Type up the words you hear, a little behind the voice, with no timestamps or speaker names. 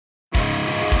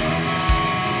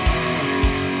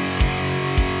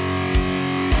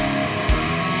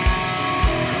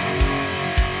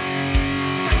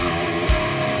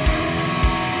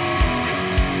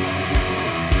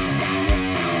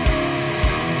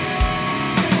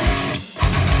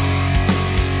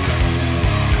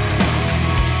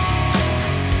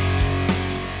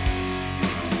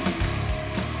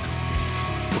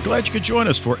Glad you could join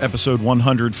us for episode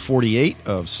 148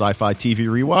 of Sci-Fi TV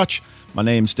Rewatch. My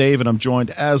name's Dave, and I'm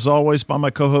joined, as always, by my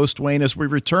co-host Wayne as we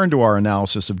return to our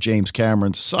analysis of James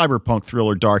Cameron's cyberpunk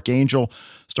thriller Dark Angel,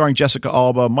 starring Jessica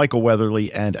Alba, Michael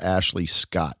Weatherly, and Ashley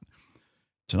Scott.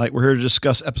 Tonight we're here to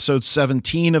discuss episode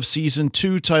 17 of season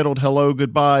 2, titled Hello,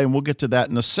 Goodbye, and we'll get to that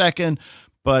in a second.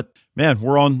 But, man,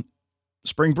 we're on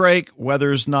spring break.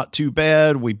 Weather's not too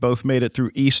bad. We both made it through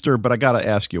Easter, but I got to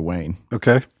ask you, Wayne.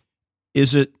 Okay.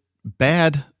 Is it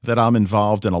bad that I'm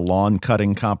involved in a lawn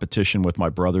cutting competition with my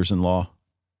brothers-in-law?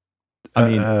 I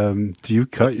mean, do you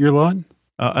cut your lawn?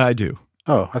 I do.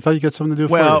 Oh, I thought you got something to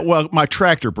do. Well, my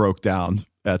tractor broke down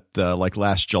at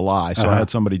last July, so I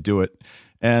had somebody do it,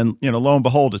 and lo and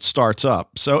behold, it starts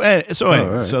up. So anyway,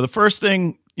 right. So the first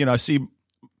thing I see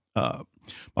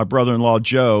my brother-in-law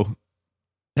Joe.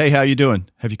 Hey, how you doing?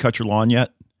 Have you cut your lawn yet?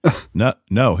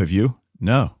 No. Have you?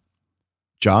 No.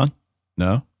 John?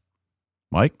 No.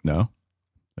 Mike? No.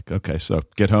 Okay, so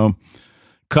get home.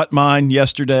 Cut mine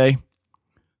yesterday.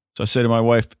 So I say to my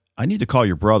wife, I need to call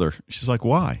your brother. She's like,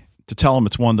 why? To tell him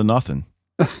it's 1-0.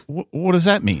 What does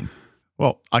that mean?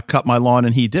 Well, I cut my lawn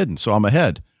and he didn't, so I'm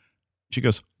ahead. She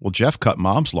goes, well, Jeff cut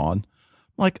mom's lawn.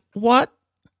 I'm like, what?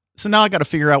 So now I got to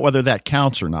figure out whether that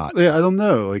counts or not. Yeah, I don't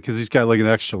know, because he's got an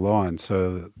extra lawn,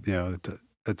 so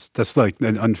that's like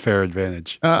an unfair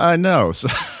advantage. I know. So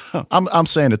I'm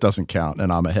saying it doesn't count, and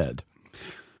I'm ahead.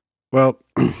 Well,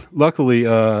 luckily,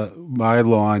 my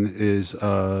lawn is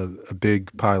a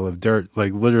big pile of dirt.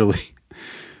 Like literally,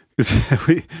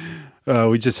 we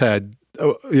just had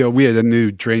we had a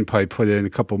new drain pipe put in a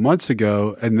couple months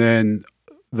ago, and then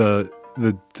the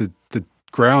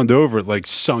ground over it like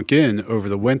sunk in over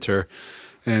the winter,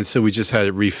 and so we just had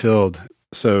it refilled.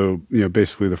 So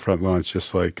basically, the front lawn's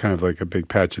just like kind of like a big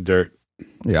patch of dirt.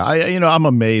 Yeah, I'm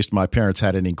amazed my parents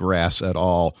had any grass at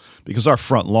all, because our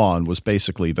front lawn was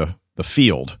basically the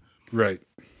field. Right.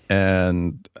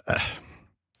 And,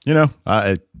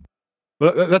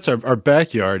 that's our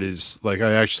backyard is like,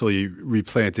 I actually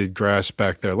replanted grass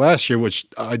back there last year, which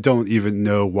I don't even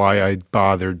know why I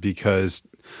bothered, because,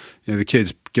 the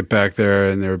kids get back there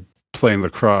and they're playing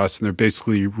lacrosse and they're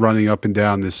basically running up and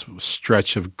down this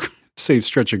same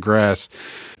stretch of grass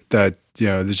that,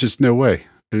 there's just no way.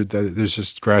 There's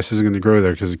just grass isn't going to grow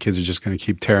there because the kids are just going to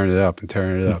keep tearing it up.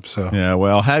 So yeah,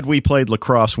 well, had we played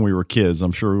lacrosse when we were kids,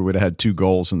 I'm sure we would have had 2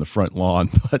 goals in the front lawn.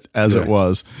 But as it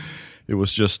was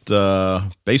just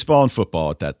baseball and football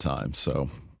at that time. So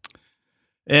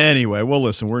anyway, well,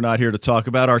 listen, we're not here to talk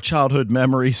about our childhood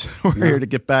memories. We're here to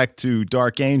get back to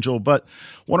Dark Angel. But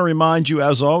want to remind you,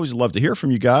 as always, I'd love to hear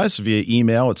from you guys via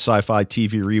email at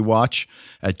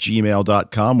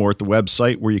sci-fi-tv-rewatch@gmail.com or at the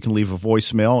website, where you can leave a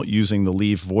voicemail using the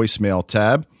Leave Voicemail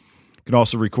tab. You can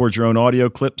also record your own audio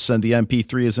clip, send the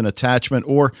MP3 as an attachment,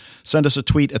 or send us a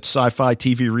tweet at Sci-Fi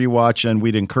TV Rewatch, and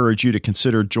we'd encourage you to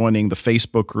consider joining the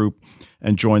Facebook group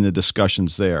and join the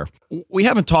discussions there. We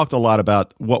haven't talked a lot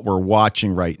about what we're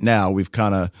watching right now. We've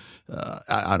kind of,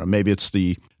 I don't know, maybe it's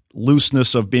the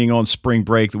looseness of being on spring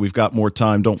break that we've got more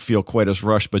time, don't feel quite as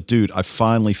rushed. But, dude, I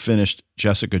finally finished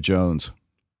Jessica Jones.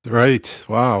 Right.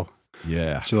 Wow.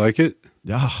 Yeah. Did you like it?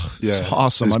 Oh, it's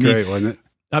awesome. It was great, wasn't it?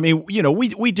 I mean,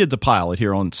 we did the pilot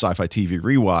here on Sci-Fi TV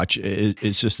Rewatch.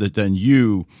 It's just that then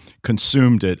you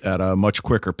consumed it at a much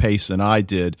quicker pace than I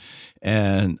did.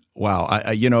 And wow,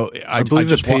 I believe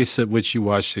the pace at which you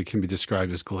watched it can be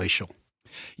described as glacial.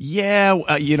 Yeah,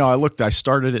 I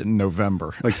started it in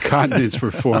November. Like continents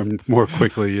were formed more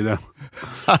quickly, I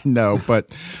know, but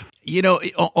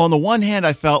on the one hand,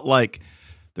 I felt like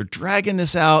they're dragging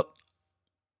this out.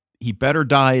 He better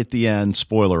die at the end.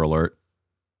 Spoiler alert.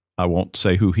 I won't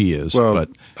say who he is, but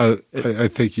I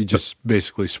think you just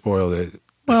basically spoiled it.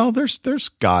 Well, there's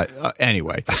guy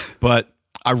anyway, but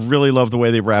I really love the way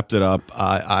they wrapped it up.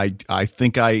 I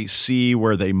think I see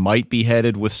where they might be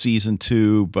headed with season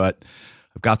 2, but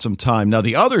I've got some time. Now,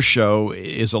 the other show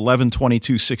is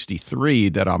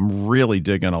 11/22/63 that I'm really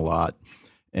digging a lot,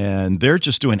 and they're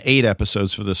just doing 8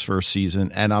 episodes for this first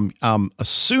season, and I'm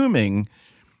assuming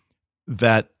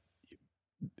that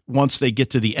once they get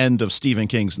to the end of Stephen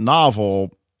King's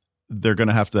novel, they're going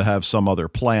to have some other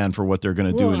plan for what they're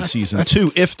going to do in season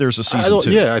 2, if there's a season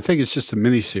 2. Yeah, I think it's just a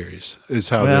miniseries is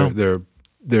how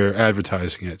they're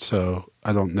advertising it. So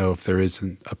I don't know if there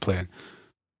isn't a plan.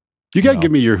 You got to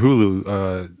give me your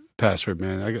Hulu password,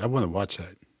 man. I want to watch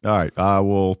that. All right, I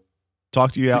will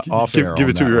talk to you off air. Give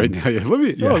it to me right now. Yeah, let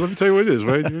me tell you what it is.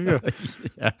 Right, here you go.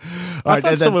 Yeah. I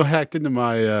thought someone hacked into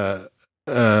my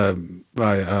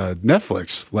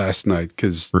Netflix last night,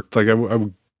 because like I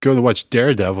would go to watch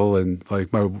Daredevil, and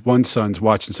like my one son's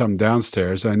watching something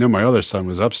downstairs, and I know my other son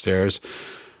was upstairs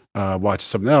watch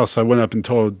something else. I went up and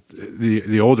told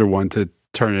the older one to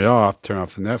turn off the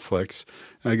Netflix.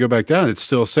 And I go back down. It's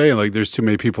still saying like there's too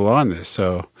many people on this.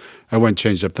 So I went and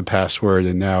changed up the password,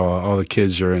 and now all the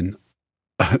kids are in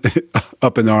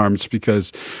up in arms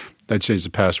because I changed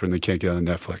the password and they can't get on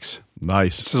Netflix.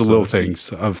 Nice. This is the little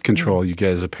things of control you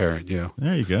get as a parent. You know.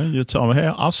 There you go. You tell them,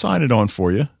 hey, I'll sign it on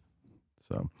for you.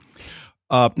 So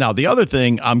now the other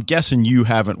thing, I'm guessing you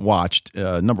haven't watched.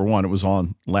 Number one, it was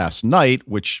on last night,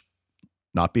 which,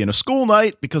 not being a school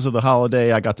night because of the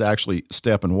holiday, I got to actually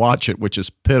stay up and watch it, which is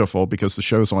pitiful because the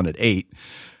show's on at 8.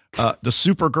 The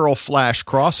Supergirl Flash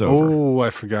crossover. Oh, I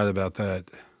forgot about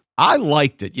that. I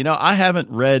liked it. You know, I haven't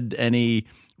read any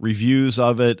reviews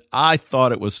of it. I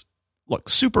thought it was, look,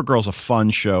 Supergirl's a fun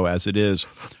show as it is.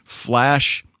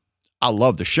 Flash, I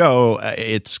love the show.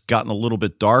 It's gotten a little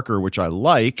bit darker, which I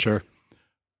like. Sure.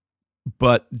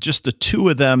 But just the two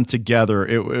of them together,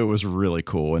 it was really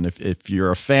cool. And if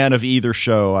you're a fan of either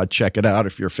show, I'd check it out.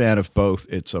 If you're a fan of both,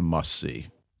 it's a must-see.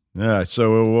 Yeah,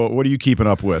 so what are you keeping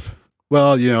up with?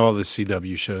 Well, you know, all the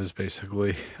CW shows,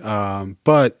 basically.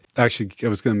 But actually, I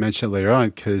was going to mention it later on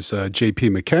because J.P.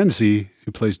 McKenzie,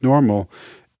 who plays Normal,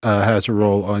 has a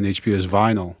role on HBO's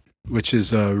Vinyl, which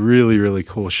is a really, really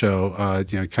cool show,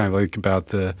 you know, kind of like about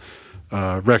the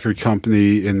record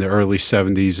company in the early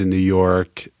 70s in New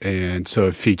York. And so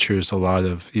it features a lot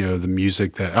of, you know, the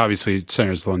music that obviously it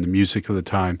centers on the music of the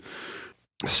time.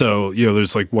 So, you know,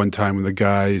 there's like one time when the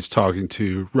guy is talking to,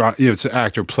 you know, it's an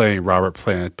actor playing Robert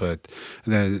Plant, but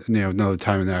then, you know, another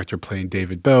time an actor playing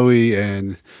David Bowie.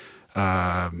 And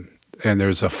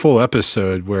there's a full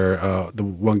episode where the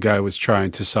one guy was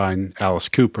trying to sign Alice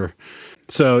Cooper.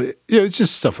 So, you know, it's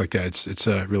just stuff like that. It's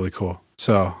really cool.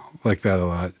 So I like that a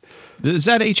lot. Is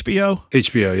that HBO?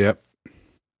 HBO, yep.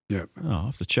 Oh, I'll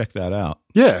have to check that out.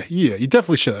 Yeah, you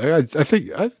definitely should. I think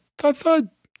I thought I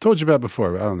told you about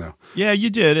before, but I don't know. Yeah, you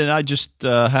did, and I just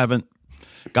haven't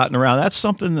gotten around. That's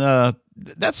something.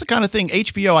 That's the kind of thing.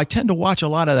 HBO. I tend to watch a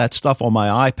lot of that stuff on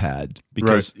my iPad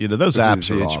because you know those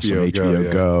apps are awesome.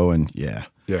 HBO Go, and yeah,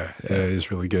 it is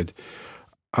really good.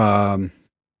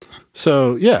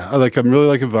 So yeah, I'm really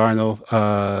liking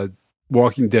Vinyl.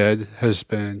 Walking Dead has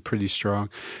been pretty strong.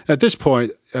 At this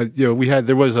point, you know,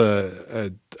 there was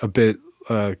a bit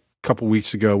a couple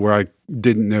weeks ago where I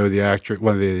didn't know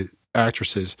one of the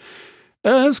actresses.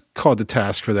 I was called to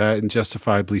task for that, and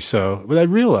justifiably so. But I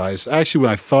realized, actually,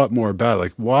 when I thought more about it,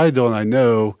 like, why don't I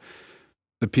know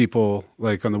the people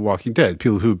like on The Walking Dead,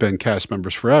 people who've been cast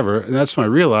members forever? And that's when I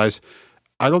realized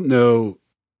I don't know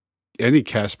any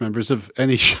cast members of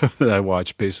any show that I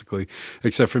watch, basically,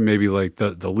 except for maybe like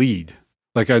the lead.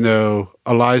 Like I know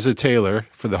Eliza Taylor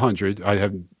for The 100. I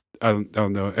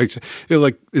don't know.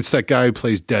 It's that guy who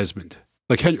plays Desmond.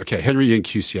 Like Henry Ian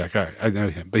Cusick. I know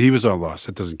him, but he was on Lost.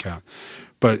 That doesn't count.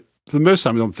 But for the most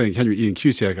time, I don't think Henry Ian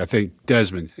Cusick. I think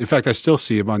Desmond. In fact, I still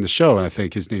see him on the show, and I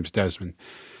think his name's Desmond.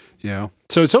 You know,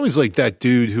 so it's always like that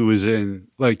dude who was in,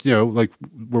 like, you know, like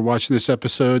we're watching this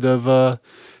episode of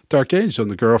Dark Angel,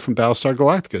 and the girl from Battlestar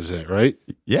Galactica is in it, right?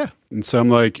 Yeah. And so I'm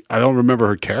like, I don't remember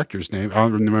her character's name. I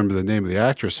don't remember the name of the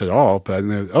actress at all, but I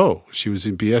know, she was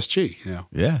in BSG, you know?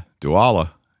 Yeah.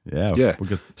 Duala. Yeah. Yeah.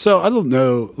 So I don't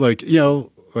know, like, you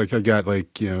know, like I got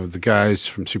like, you know, the guys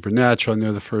from Supernatural. I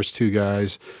know the first two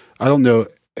guys. I don't know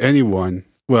anyone.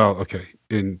 Well, okay.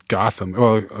 In Gotham.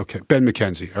 Well, okay. Ben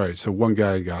McKenzie. All right. So one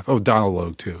guy in Gotham. Oh, Donald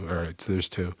Logue too. All right. So there's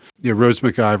two. Yeah. Rose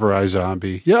McIver,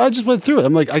 iZombie. Yeah. I just went through it.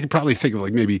 I'm like, I could probably think of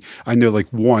like, maybe I know like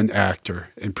one actor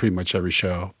in pretty much every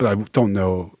show, but I don't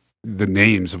know the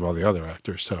names of all the other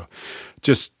actors. So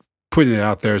just putting it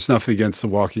out there. It's nothing against The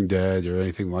Walking Dead or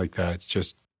anything like that. It's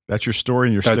just, that's your story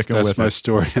and you're sticking with it. That's my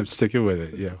story. I'm sticking with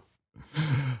it. Yeah.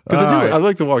 Because I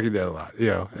like The Walking Dead a lot, you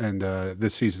know, and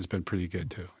this season's been pretty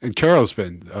good too. And Carol's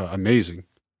been amazing,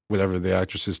 whatever the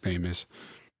actress's name is.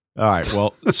 All right.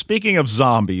 Well, speaking of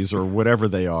zombies or whatever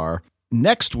they are,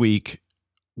 next week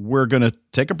we're going to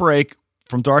take a break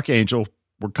from Dark Angel.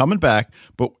 We're coming back,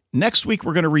 but next week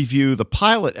we're going to review the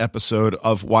pilot episode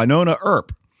of Wynonna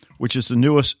Earp, which is the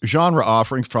newest genre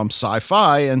offering from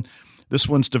Sci-Fi, and this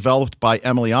one's developed by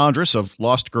Emily Andras of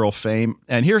Lost Girl fame,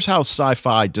 and here's how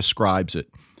Sci-Fi describes it.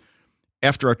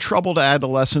 After a troubled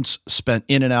adolescence spent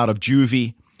in and out of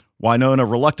juvie, Wynonna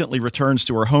reluctantly returns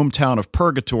to her hometown of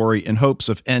Purgatory in hopes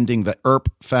of ending the Earp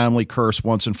family curse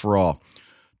once and for all.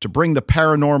 To bring the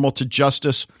paranormal to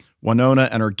justice, Wynonna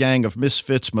and her gang of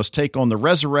misfits must take on the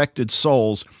resurrected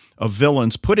souls of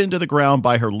villains put into the ground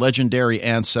by her legendary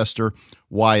ancestor,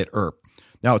 Wyatt Earp.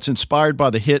 Now, it's inspired by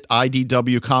the hit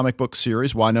IDW comic book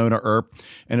series, Wynonna Earp,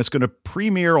 and it's going to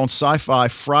premiere on Sci-Fi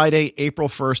Friday, April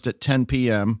 1st at 10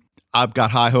 p.m. I've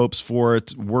got high hopes for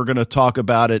it. We're going to talk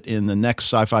about it in the next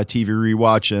Sci-Fi TV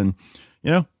rewatch, and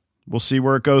we'll see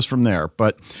where it goes from there.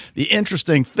 But the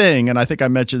interesting thing, and I think I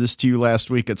mentioned this to you last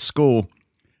week at school,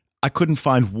 I couldn't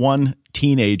find one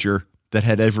teenager that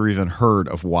had ever even heard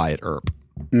of Wyatt Earp.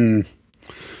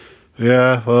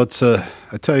 Yeah, well,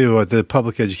 I tell you what, the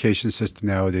public education system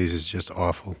nowadays is just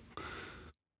awful.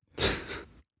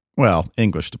 Well,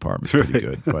 English department's pretty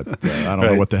good, but I don't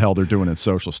know what the hell they're doing in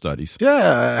social studies.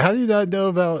 Yeah, how do you not know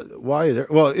about Wyatt Earp?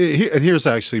 Well, and here's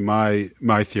actually my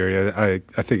theory. I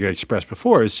think I expressed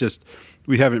before. It's just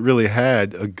we haven't really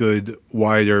had a good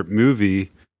Wyatt Earp movie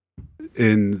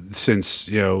since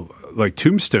like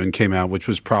Tombstone came out, which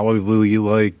was probably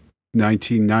like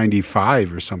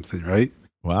 1995 or something, right?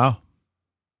 Wow.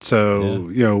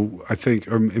 So I think,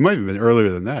 or it might have been earlier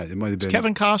than that. It might have been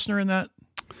Kevin Costner in that.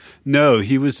 No,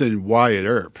 he was in Wyatt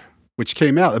Earp, which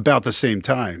came out about the same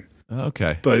time.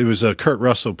 Okay. But it was Kurt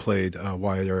Russell played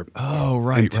Wyatt Earp. Oh,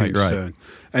 right. And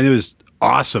it was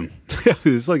awesome. It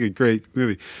was like a great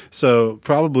movie. So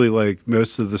probably like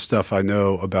most of the stuff I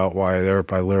know about Wyatt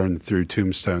Earp I learned through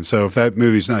Tombstone. So if that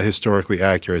movie's not historically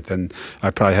accurate, then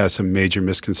I probably have some major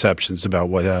misconceptions about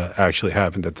what actually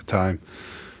happened at the time.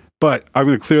 But I'm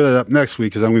going to clear that up next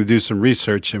week because I'm going to do some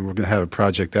research and we're going to have a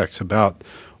Project X about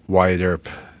Wyatt Earp.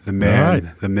 The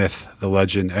man, the myth, the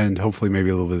legend, and hopefully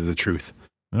maybe a little bit of the truth.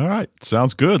 All right.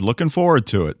 Sounds good. Looking forward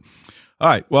to it. All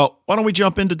right. Well, why don't we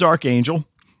jump into Dark Angel,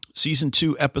 Season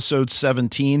 2, Episode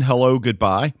 17, Hello,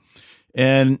 Goodbye,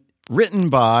 and written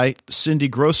by Cindy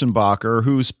Grossenbacher,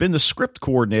 who's been the script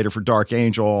coordinator for Dark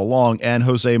Angel all along, and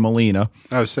Jose Molina.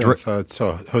 I was saying, I thought I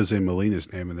saw Jose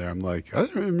Molina's name in there. I'm like, I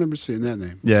don't remember seeing that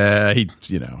name. Yeah,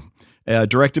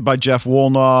 directed by Jeff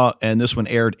Woolnaugh, and this one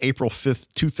aired April 5th,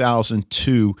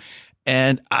 2002.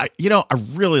 And I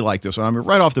really like this one. I mean,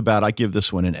 right off the bat, I give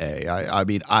this one an A.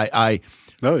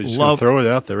 No, you just throw it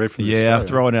out there right from the start. Yeah,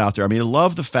 throwing it out there. I mean, I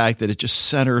love the fact that it just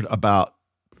centered about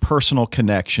personal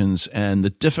connections and the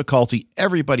difficulty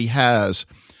everybody has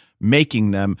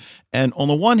making them. And on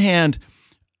the one hand,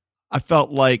 I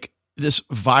felt like this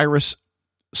virus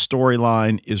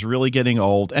storyline is really getting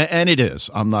old, and it is.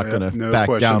 I'm not going to back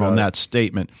down on that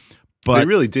statement. But they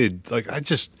really did. Like,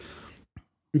 just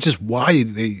why are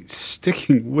they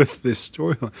sticking with this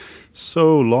storyline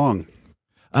so long?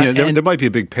 There might be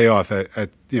a big payoff at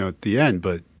the end,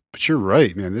 but you're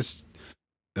right, man. This,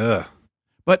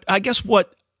 But I guess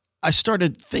what I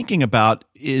started thinking about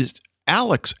is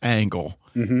Alec's angle,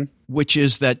 which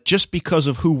is that just because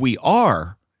of who we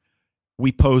are,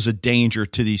 we pose a danger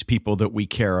to these people that we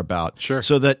care about. Sure.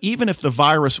 So that even if the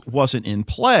virus wasn't in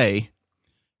play,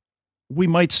 we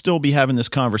might still be having this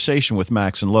conversation with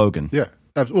Max and Logan. Yeah.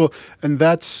 Well, and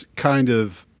that's kind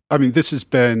of, I mean, this has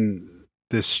been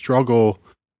this struggle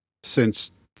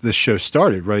since this show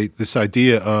started, right? This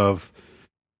idea of,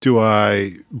 do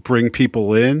I bring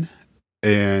people in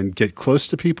and get close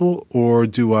to people, or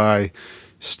do I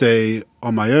stay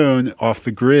on my own, off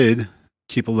the grid,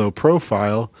 keep a low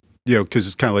profile? Because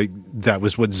it's kind of like that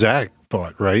was what Zach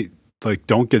thought, right? Like,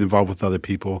 don't get involved with other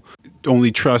people.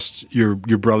 Only trust your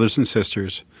brothers and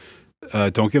sisters.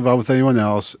 Don't get involved with anyone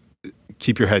else.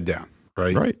 Keep your head down,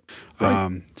 right?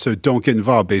 Right. So don't get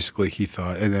involved, basically, he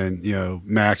thought. And then,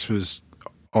 Max was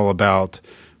all about,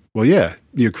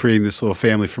 creating this little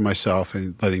family for myself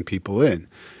and letting people in.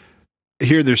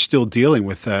 Here, they're still dealing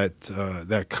with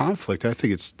that conflict. I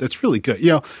think that's really good.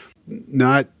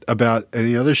 Not about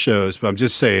any other shows, but I'm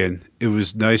just saying it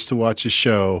was nice to watch a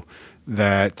show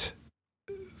that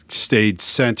stayed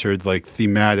centered, like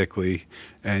thematically,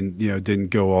 and didn't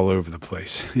go all over the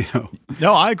place.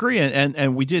 No, I agree,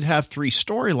 and we did have 3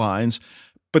 storylines,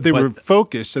 but they were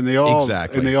focused, and they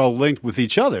all linked with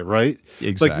each other, right?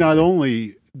 Exactly. Like, not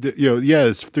only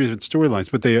it's 3 different storylines,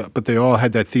 but they all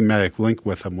had that thematic link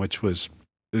with them, which was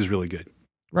really good.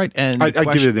 Right, and I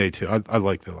give it an A too. I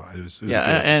liked it a lot. It was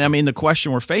and I mean, the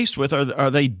question we're faced with: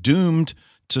 are they doomed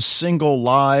to single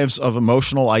lives of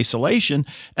emotional isolation?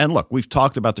 And look, we've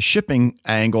talked about the shipping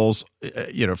angles,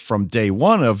 from day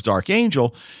one of Dark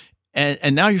Angel,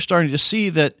 and now you're starting to see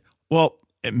that. Well,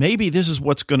 maybe this is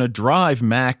what's going to drive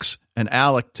Max and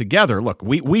Alec together. Look,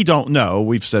 we don't know.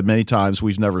 We've said many times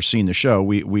we've never seen the show.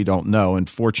 We don't know, and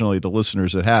fortunately, the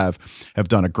listeners that have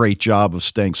done a great job of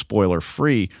staying spoiler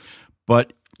free.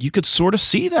 But you could sort of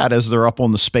see that as they're up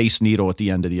on the Space Needle at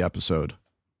the end of the episode.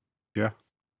 Yeah.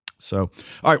 So,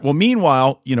 all right. Well,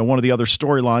 meanwhile, one of the other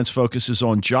storylines focuses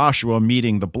on Joshua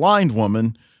meeting the blind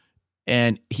woman,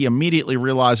 and he immediately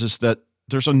realizes that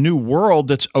there's a new world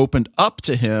that's opened up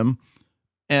to him.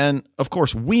 And of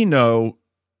course, we know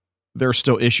there's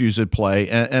still issues at play.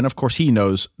 And of course, he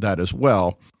knows that as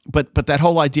well. But that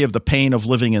whole idea of the pain of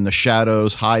living in the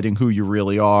shadows, hiding who you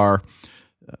really are,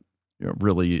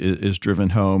 really is driven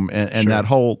home. And Sure. that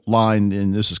whole line,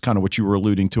 and this is kind of what you were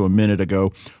alluding to a minute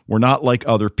ago, we're not like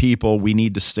other people. We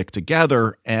need to stick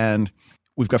together. And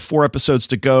we've got 4 episodes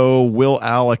to go. Will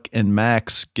Alec and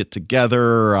Max get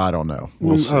together? I don't know.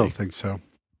 We'll see. I don't think so.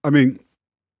 I mean,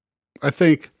 I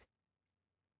think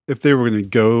if they were going to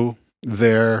go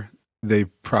there, they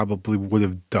probably would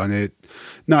have done it.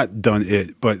 Not done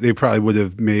it, but they probably would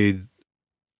have made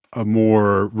a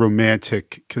more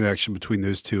romantic connection between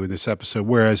those two in this episode,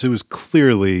 whereas it was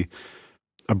clearly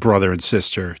a brother and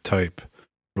sister type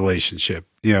relationship.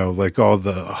 Like all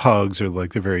the hugs are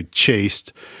like they're very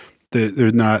chaste.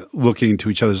 They're not looking into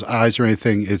each other's eyes or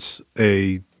anything. It's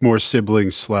a more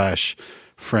sibling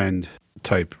 / friend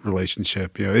type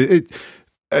relationship.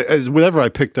 As whatever I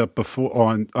picked up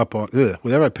on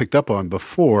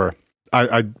before,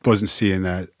 I wasn't seeing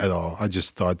that at all. I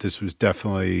just thought this was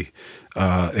definitely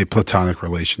a platonic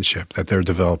relationship that they're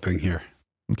developing here.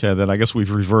 Okay, then I guess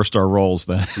we've reversed our roles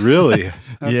then. Really?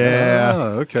 Yeah.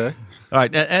 Oh, okay. All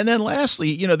right, and then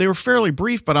lastly, they were fairly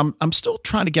brief, but I'm still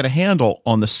trying to get a handle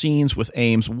on the scenes with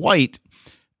Ames White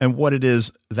and what it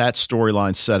is that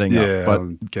storyline's setting up. Yeah, But I'll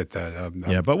get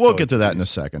that. but we'll get to that in a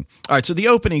second. All right, so the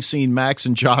opening scene, Max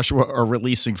and Joshua are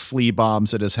releasing flea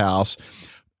bombs at his house,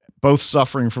 both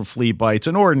suffering from flea bites.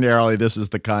 And ordinarily, this is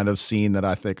the kind of scene that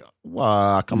I think,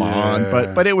 wow, come on.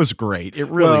 But it was great. It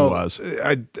really was.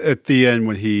 At the end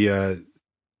when he,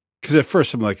 because at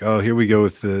first I'm like, oh, here we go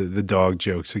with the dog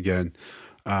jokes again.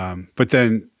 But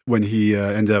then when he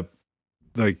ended up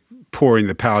like pouring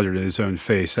the powder in his own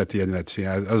face at the end of that scene,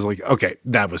 I was like, okay,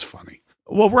 that was funny.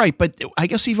 Well, right. But I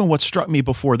guess even what struck me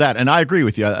before that, and I agree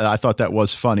with you, I thought that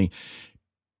was funny.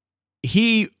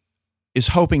 He is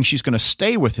hoping she's going to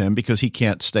stay with him because he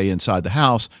can't stay inside the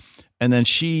house. And then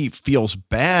she feels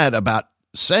bad about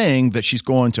saying that she's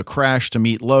going to crash to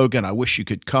meet Logan. I wish you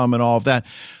could come and all of that.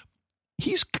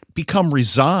 He's become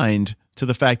resigned to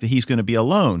the fact that he's going to be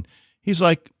alone. He's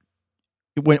like,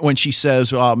 when she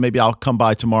says, oh, maybe I'll come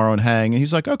by tomorrow and hang. And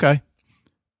he's like, okay,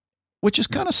 which is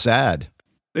kind of sad.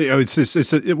 It's this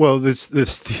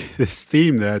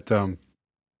theme that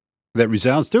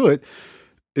resounds to it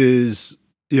is,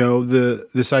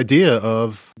 this idea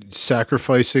of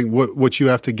sacrificing what you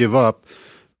have to give up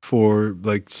for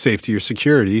like safety or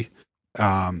security.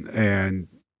 And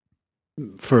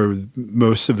for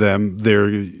most of them,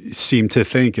 they seem to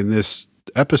think in this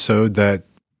episode that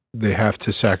they have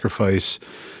to sacrifice,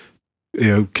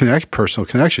 personal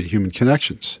connection, human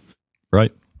connections.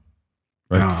 Right.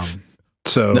 But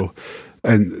it's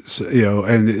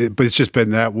just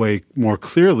been that way more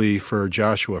clearly for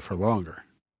Joshua for longer.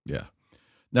 Yeah.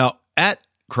 Now at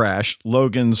Crash,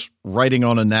 Logan's writing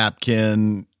on a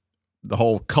napkin, the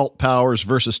whole cult powers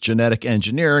versus genetic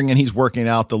engineering, and he's working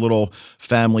out the little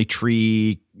family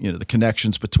tree, the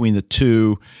connections between the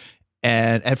two.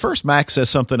 And at first, Max says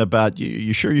something about,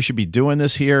 you sure you should be doing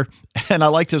this here? And I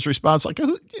liked his response, like,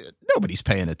 nobody's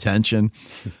paying attention.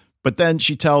 But then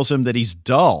she tells him that he's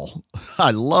dull.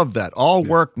 I love that. All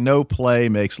work, no play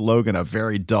makes Logan a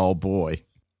very dull boy.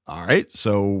 All right,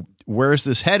 so where's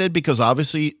this headed? Because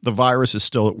obviously the virus is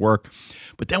still at work.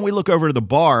 But then we look over to the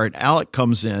bar, and Alec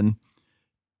comes in,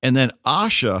 and then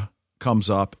Asha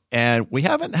comes up, and we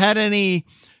haven't had any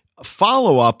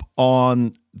follow-up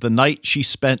on the night she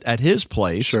spent at his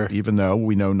place, sure, even though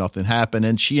we know nothing happened.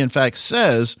 And she, in fact,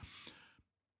 says,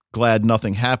 glad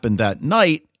nothing happened that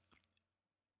night.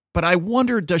 But I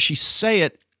wonder, does she say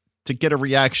it to get a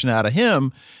reaction out of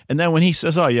him? And then when he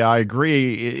says, oh, yeah, I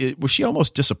agree, was she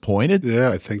almost disappointed? Yeah,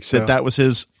 I think so. That was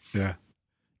his. Yeah.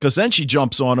 Because then she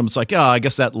jumps on him. It's like, I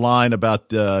guess that line about,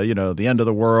 the end of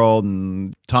the world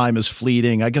and time is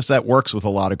fleeting, I guess that works with a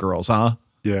lot of girls, huh?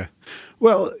 Yeah.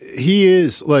 Well, he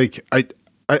is like,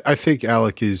 I think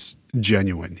Alec is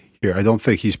genuine here. I don't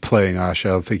think he's playing Asha.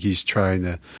 I don't think he's trying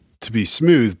to be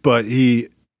smooth, but he,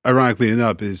 ironically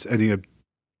enough, is ending up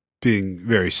being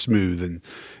very smooth and,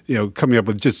 coming up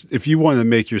with just, if you want to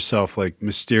make yourself like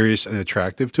mysterious and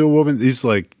attractive to a woman, he's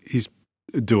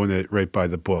doing it right by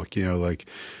the book, like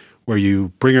where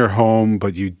you bring her home,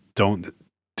 but you don't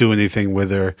do anything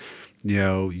with her.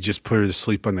 You just put her to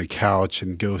sleep on the couch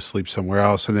and go sleep somewhere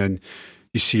else. And then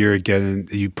you see her again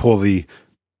and you pull you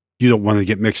don't want to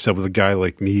get mixed up with a guy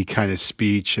like me kind of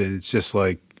speech. And it's just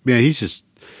like, man, he's just,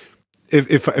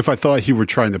 if I thought he were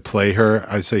trying to play her,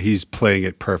 I'd say he's playing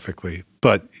it perfectly,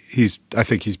 but I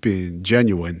think he's being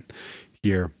genuine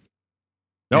here.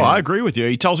 No, I agree with you.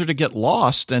 He tells her to get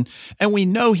lost and we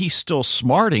know he's still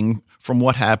smarting from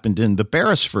what happened in the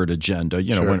Beresford agenda,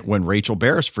 Sure. when Rachel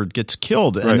Beresford gets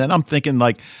killed. Right. And then I'm thinking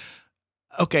like,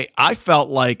 okay, I felt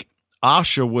like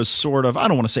Asha was sort of, I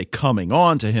don't want to say coming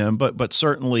on to him, but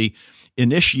certainly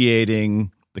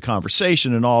initiating the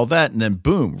conversation and all that. And then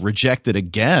boom, rejected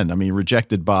again. I mean,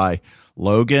 rejected by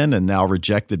Logan and now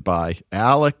rejected by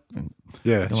Alec.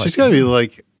 Yeah. Like, She's got to be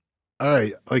like, all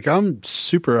right, like I'm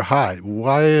super hot.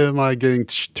 Why am I getting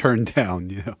turned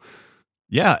down?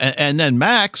 Yeah. And then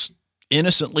Max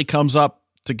innocently comes up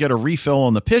to get a refill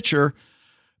on the pitcher.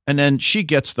 And then she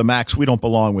gets the Max, we don't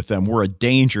belong with them. We're a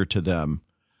danger to them.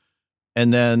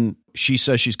 And then she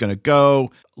says she's going to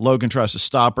go. Logan tries to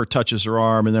stop her, touches her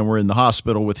arm, and then we're in the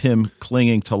hospital with him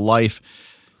clinging to life.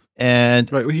 And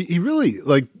right, he really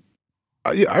like.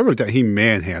 I wrote that he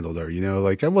manhandled her.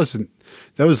 Like that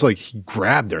was like he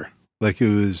grabbed her, like it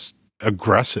was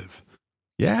aggressive.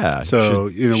 Yeah. So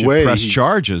in a should way, press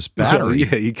charges, battery.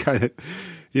 Yeah, he kind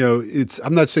of,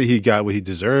 I'm not saying he got what he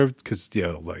deserved because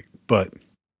but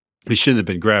he shouldn't have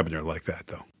been grabbing her like that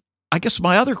though. I guess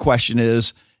my other question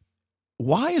is,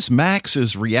 why is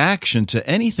Max's reaction to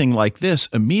anything like this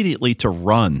immediately to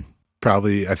run?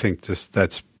 Probably, I think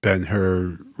that's been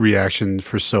her reaction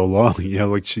for so long.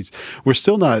 Like we're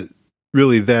still not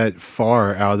really that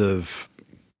far out of,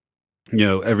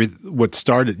 what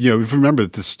started. If you remember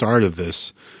at the start of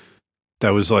this, that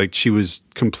was like she was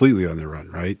completely on the run,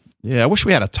 right? Yeah, I wish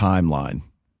we had a timeline.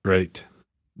 Right.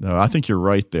 No, I think you're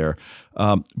right there.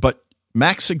 But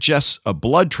Max suggests a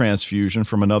blood transfusion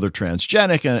from another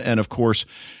transgenic, and of course,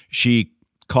 she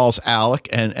calls Alec,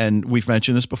 and we've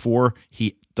mentioned this before.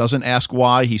 He doesn't ask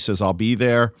why. He says, I'll be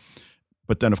there.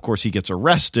 But then, of course, he gets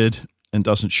arrested and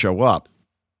doesn't show up.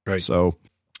 Right. So,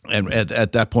 and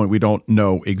at that point, we don't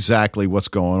know exactly what's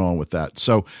going on with that.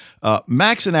 So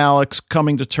Max and Alex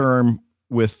coming to term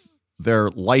with their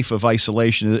life of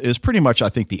isolation is pretty much, I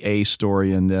think, the A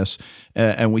story in this.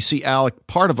 And we see Alec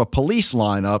part of a police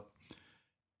lineup,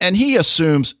 and he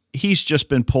assumes he's just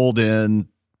been pulled in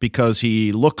because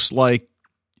he looks like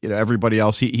everybody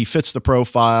else. He fits the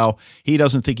profile. He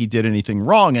doesn't think he did anything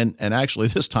wrong. And actually,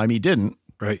 this time he didn't.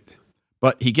 Right.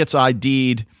 But he gets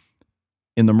ID'd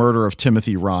in the murder of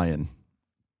Timothy Ryan.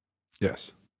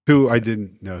 Yes. Who I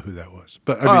didn't know who that was.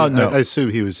 But No. I assume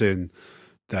he was in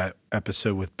that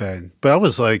episode with Ben. But I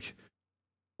was like,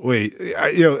 wait,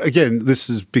 again, this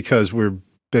is because we've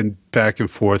been back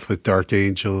and forth with Dark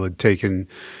Angel and taking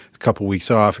a couple weeks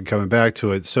off and coming back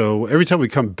to it. So every time we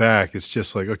come back, it's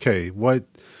just like, okay, what?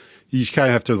 You kind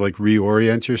of have to like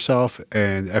reorient yourself.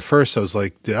 And at first I was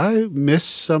like, did I miss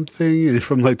something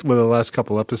from like one of the last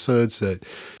couple episodes that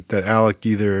Alec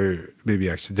either maybe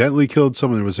accidentally killed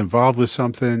someone or was involved with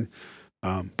something?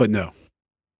 But no,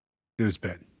 it was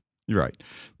Ben. You're right.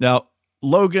 Now,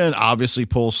 Logan obviously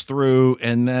pulls through,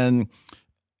 and then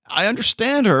I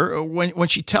understand her when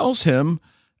she tells him,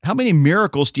 how many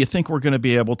miracles do you think we're going to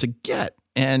be able to get?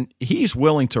 And he's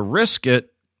willing to risk it.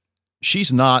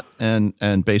 She's not,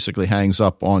 and basically hangs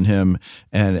up on him.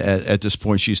 And at this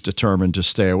point, she's determined to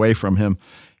stay away from him,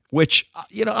 which,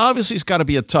 obviously has got to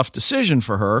be a tough decision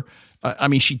for her. I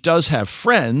mean, she does have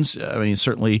friends. I mean,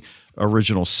 certainly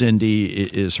original Cindy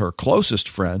is her closest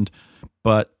friend,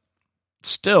 but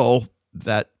still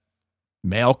that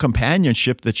male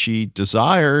companionship that she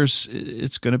desires,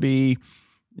 it's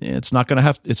not going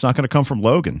to come from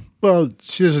Logan. Well,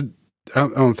 she doesn't, I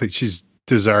don't think she's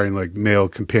desiring like male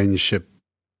companionship.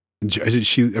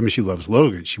 She loves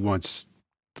Logan. She wants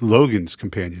Logan's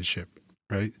companionship,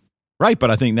 right? Right.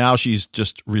 But I think now she's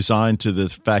just resigned to the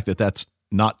fact that that's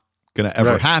not going to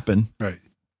ever happen. Right.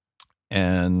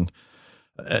 And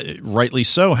rightly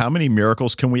so. How many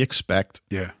miracles can we expect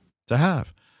to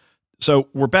have? So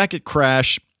we're back at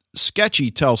Crash.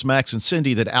 Sketchy tells Max and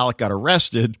Cindy that Alec got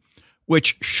arrested,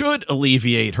 which should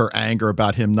alleviate her anger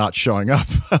about him not showing up,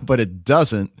 but it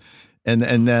doesn't. And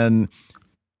then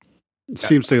it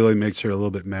seems to like makes her a little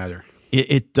bit madder.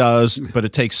 It does, but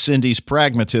it takes Cindy's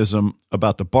pragmatism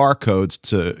about the barcodes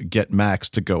to get Max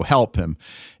to go help him.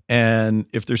 And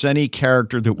if there's any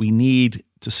character that we need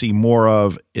to see more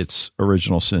of, it's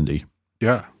original Cindy.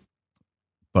 Yeah.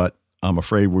 But I'm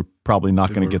afraid we're probably not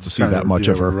going to get to see that much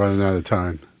of her. We're running out of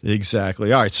time.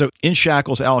 Exactly. All right. So in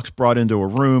shackles, Alex brought into a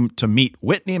room to meet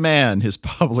Whitney Mann, his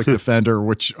public defender,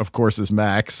 which of course is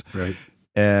Max. Right.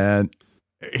 And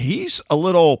he's a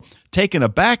little taken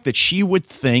aback that she would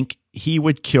think he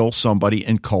would kill somebody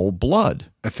in cold blood.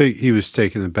 I think he was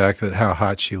taken aback at how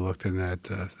hot she looked in that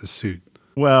the suit.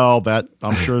 Well,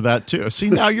 I'm sure that too. See,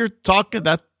 now you're talking,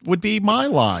 that would be my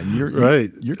line.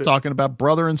 You're talking about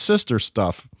brother and sister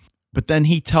stuff. But then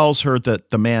he tells her that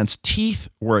the man's teeth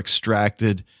were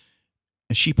extracted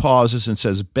And she pauses and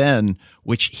says, Ben,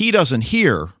 which he doesn't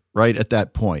hear right at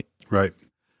that point. Right.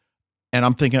 And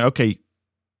I'm thinking, okay,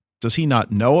 does he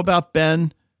not know about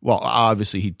Ben? Well,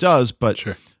 obviously he does, but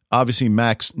Sure. obviously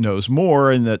Max knows more,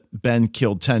 and that Ben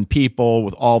killed 10 people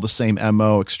with all the same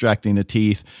MO, extracting the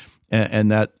teeth.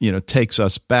 And that, takes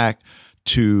us back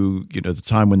to, the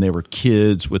time when they were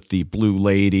kids with the blue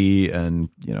lady and,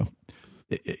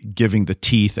 giving the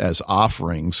teeth as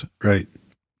offerings. Right.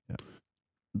 Yeah.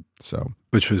 So,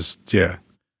 which was,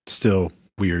 still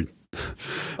weird.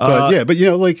 But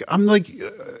I'm like,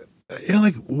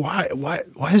 why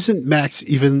doesn't Max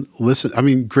even listen? I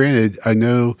mean, granted, I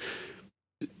know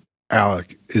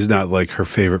Alec is not like her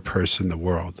favorite person in the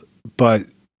world, but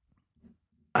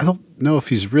I don't know if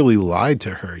he's really lied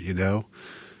to her,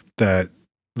 that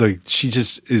like she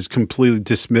just is completely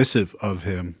dismissive of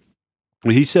him.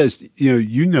 When he says,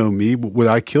 you know me, would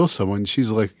I kill someone?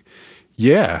 She's like,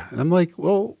 yeah. And I'm like,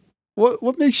 well,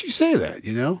 what makes you say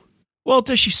that, Well,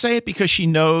 does she say it because she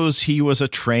knows he was a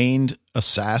trained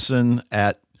assassin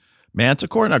at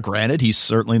Manticore? Now, granted, he's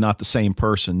certainly not the same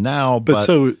person now, but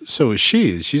so is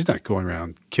she. She's not going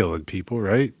around killing people,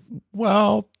 right?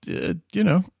 Well, do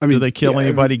they kill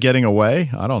anybody getting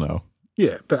away? I don't know.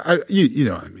 Yeah, but you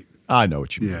know what I mean. I know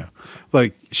what you mean. Yeah,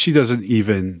 like she doesn't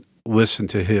even listen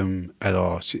to him at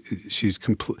all. She's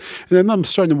complete. And then I'm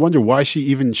starting to wonder why she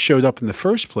even showed up in the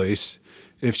first place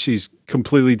if she's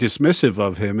completely dismissive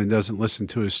of him and doesn't listen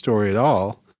to his story at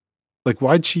all. Like,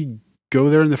 why'd she go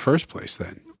there in the first place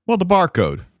then? Well, the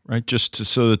barcode, right? Just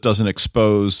so that it doesn't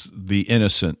expose the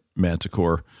innocent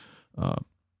Manticore.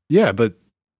 Yeah, but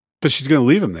she's going to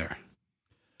leave him there.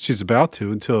 She's about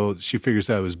to until she figures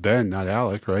out it was Ben, not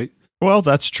Alec, right? Well,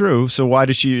 that's true. So why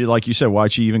did she, like you said,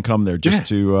 why'd she even come there? Just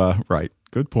to, right.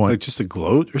 Good point. Like just to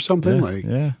gloat or something?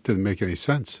 Didn't make any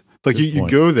sense. Like you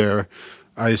go there,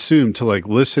 I assume, to like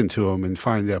listen to him and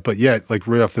find out. But yet, like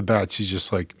right off the bat, she's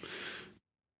just like,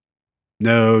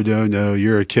 no,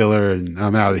 you're a killer and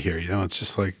I'm out of here. It's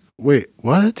just like, wait,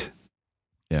 what?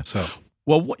 Yeah. So,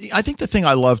 well, I think the thing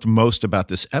I loved most about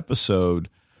this episode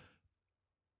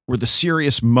were the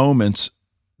serious moments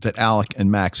that Alec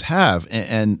and Max have.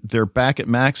 And they're back at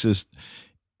Max's,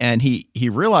 and he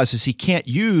realizes he can't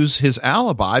use his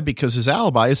alibi because his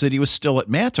alibi is that he was still at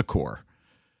Manticore.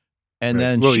 And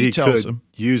then she tells him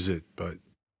use it, but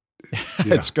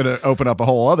it's going to open up a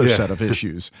whole other set of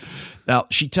issues. Now,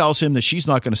 she tells him that she's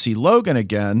not going to see Logan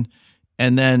again.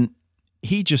 And then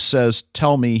he just says,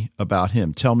 tell me about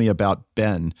him. Tell me about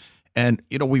Ben. And,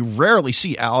 we rarely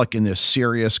see Alec in this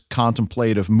serious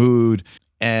contemplative mood.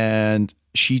 And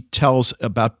she tells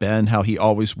about Ben, how he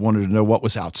always wanted to know what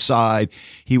was outside.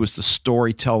 He was the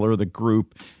storyteller of the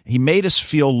group. He made us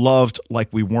feel loved, like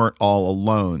we weren't all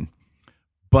alone.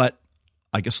 But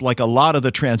I guess like a lot of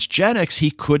the transgenics,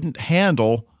 he couldn't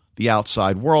handle the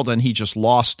outside world, and he just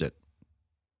lost it.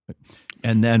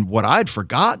 And then what I'd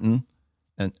forgotten,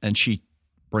 and she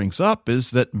brings up,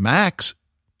 is that Max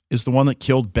is the one that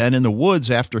killed Ben in the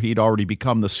woods after he'd already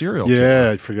become the serial killer.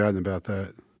 Yeah, I'd forgotten about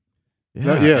that.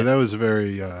 That was a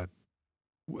very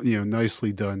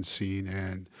nicely done scene,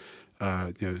 and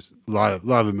a lot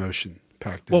of emotion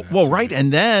packed in. Well, right,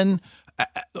 and then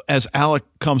as Alec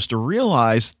comes to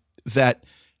realize that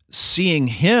seeing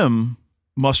him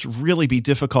must really be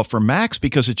difficult for Max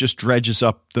because it just dredges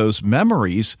up those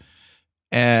memories,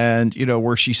 and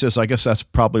where she says, "I guess that's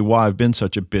probably why I've been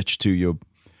such a bitch to you,"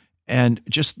 and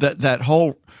just that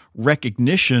whole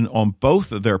recognition on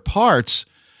both of their parts,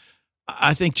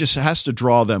 I think just has to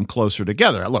draw them closer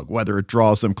together. Look, whether it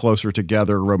draws them closer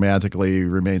together romantically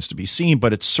remains to be seen,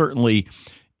 but it certainly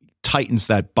tightens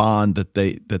that bond that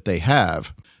they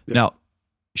have. Yeah. Now,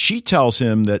 she tells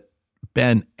him that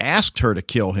Ben asked her to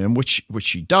kill him, which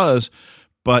she does,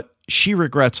 but she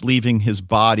regrets leaving his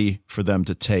body for them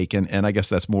to take, and I guess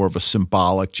that's more of a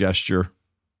symbolic gesture.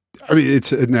 I mean,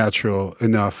 it's a natural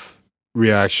enough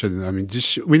reaction. I mean,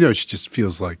 we know she just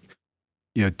feels like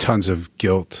tons of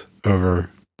guilt over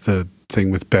the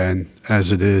thing with Ben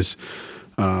as it is,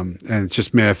 and it's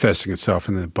just manifesting itself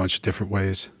in a bunch of different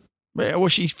ways. Well,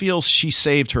 she feels she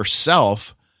saved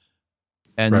herself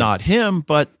and not him,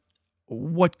 but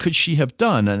what could she have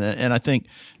done? And I think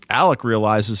Alec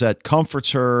realizes that,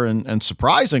 comforts her, and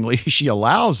surprisingly, she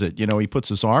allows it. He puts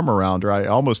his arm around her. I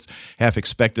almost half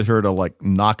expected her to like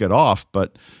knock it off,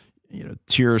 but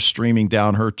tears streaming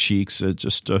down her cheeks.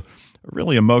 Just a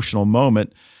really emotional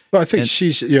moment. Well, I think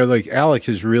she's, like Alec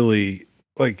is really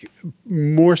like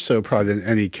more so probably than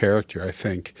any character, I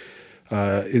think,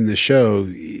 in the show,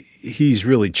 he's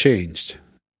really changed.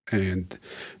 And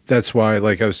that's why,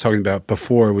 like I was talking about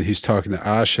before when he's talking to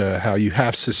Asha, how you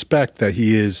half suspect that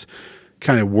he is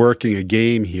kind of working a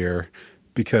game here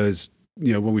because,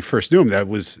 when we first knew him, that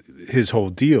was his whole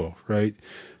deal, right?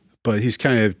 But he's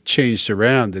kind of changed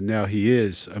around, and now he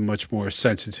is a much more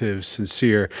sensitive,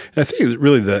 sincere. And I think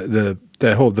really the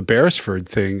Beresford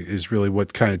thing is really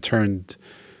what kind of turned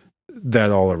that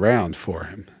all around for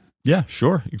him. Yeah,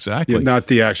 sure, exactly. Not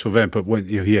the actual event, but when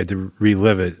he had to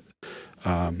relive it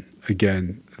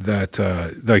again.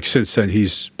 That since then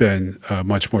he's been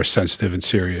much more sensitive and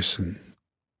serious, and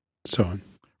so on.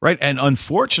 Right, and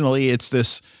unfortunately, it's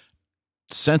this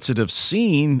sensitive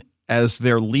scene as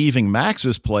they're leaving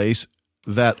Max's place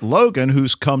that Logan,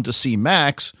 who's come to see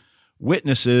Max,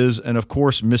 witnesses and of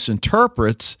course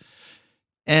misinterprets.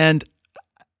 And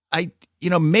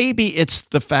maybe it's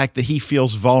the fact that he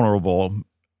feels vulnerable,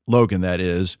 Logan, that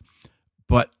is,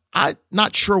 but I'm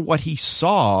not sure what he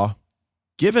saw,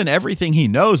 given everything he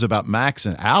knows about Max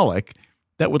and Alec,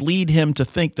 that would lead him to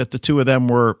think that the two of them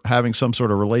were having some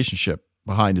sort of relationship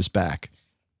behind his back.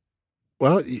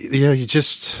 Well, you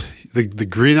just, the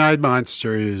green-eyed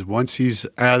monster is, once he's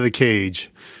out of the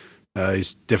cage,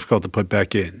 he's difficult to put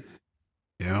back in,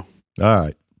 All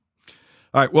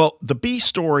right. Well, the B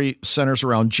story centers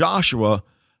around Joshua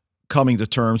coming to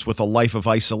terms with a life of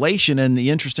isolation. And the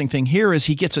interesting thing here is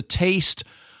he gets a taste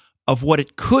of what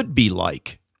it could be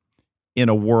like in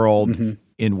a world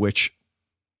in which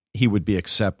he would be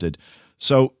accepted.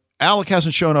 So Alec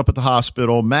hasn't shown up at the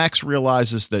hospital. Max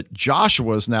realizes that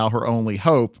Joshua is now her only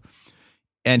hope.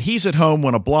 And he's at home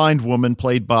when a blind woman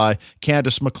played by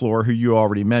Candice McClure, who you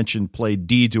already mentioned, played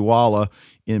Dee Duwala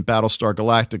in Battlestar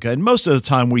Galactica. And most of the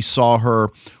time we saw her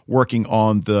working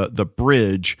on the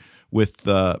bridge with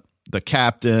the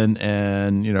captain,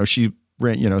 and, she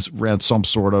ran some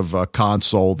sort of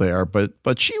console there.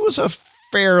 But she was a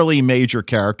fairly major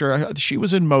character. She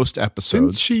was in most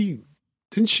episodes.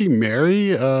 Didn't she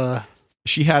marry?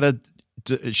 She had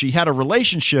a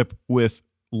relationship with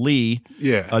Lee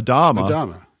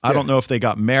Adama. I don't know if they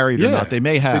got married or not. They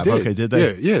may have. Okay, did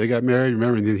they? Yeah, they got married.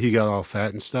 Remember, and then he got all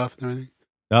fat and stuff and everything.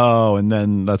 Oh, and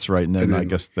then that's right. And then I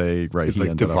guess he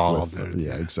ended devolved up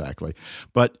with exactly.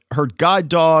 But her guide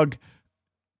dog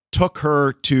took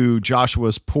her to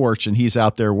Joshua's porch, and he's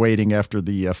out there waiting after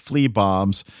the flea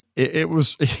bombs. It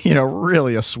was,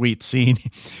 really a sweet scene.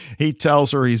 He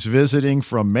tells her he's visiting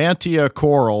from Mantia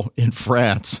Coral in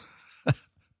France.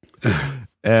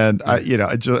 And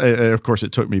of course,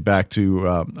 it took me back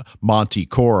to Monty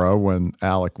Cora when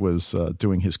Alec was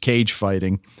doing his cage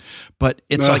fighting. But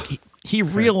it's like he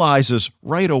realizes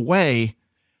right away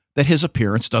that his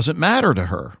appearance doesn't matter to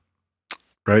her.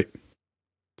 Right.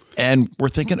 And we're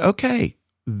thinking, okay,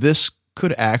 this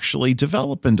could actually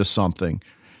develop into something.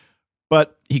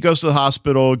 But he goes to the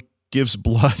hospital, gives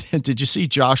blood. And did you see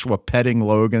Joshua petting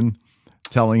Logan,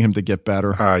 telling him to get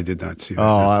better? I did not see that.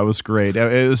 Oh, that was great.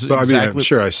 It was I'm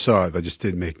sure I saw it, but I just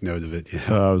didn't make note of it. It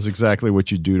was exactly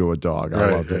what you do to a dog. I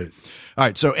loved it. All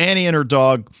right, so Annie and her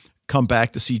dog come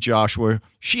back to see Joshua.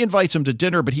 She invites him to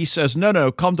dinner, but he says,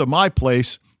 no, come to my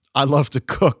place. I love to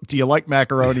cook. Do you like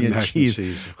macaroni and cheese?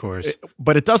 Of course.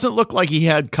 But it doesn't look like he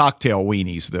had cocktail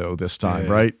weenies, though, this time,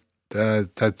 right?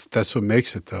 That's what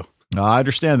makes it, though. I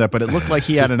understand that, but it looked like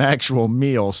he had an actual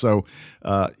meal. So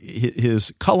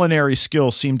his culinary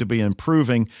skills seem to be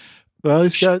improving. Well,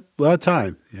 he's got a lot of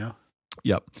time. Yeah.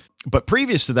 Yep. But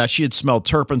previous to that, she had smelled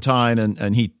turpentine,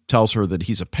 and he tells her that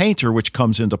he's a painter, which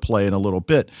comes into play in a little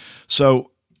bit.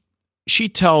 So she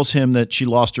tells him that she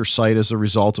lost her sight as a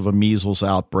result of a measles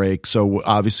outbreak. So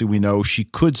obviously we know she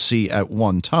could see at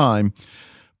one time.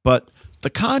 But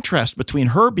the contrast between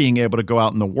her being able to go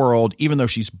out in the world, even though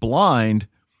she's blind,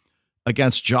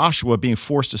 against Joshua being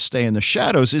forced to stay in the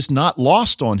shadows is not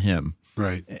lost on him.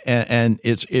 Right. And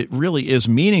it really is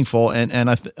meaningful. And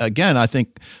I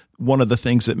think one of the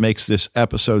things that makes this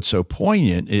episode so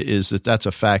poignant is that that's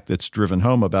a fact that's driven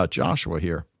home about Joshua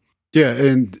here. Yeah.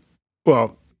 And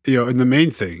and the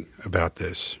main thing about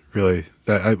this, really,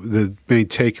 the main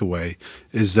takeaway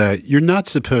is that you're not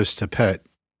supposed to pet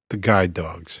the guide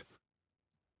dogs.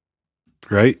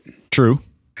 Right? True.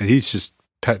 And he's just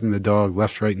petting the dog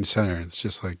left, right, and center. It's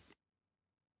just like,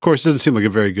 of course, it doesn't seem like a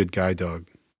very good guide dog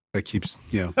that keeps,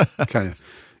 kind of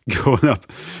going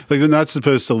up. Like they're not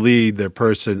supposed to lead their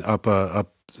person up,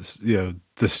 the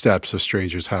steps of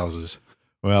strangers' houses.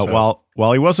 Well, so,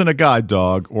 while he wasn't a guide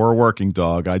dog or a working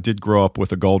dog, I did grow up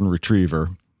with a golden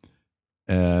retriever.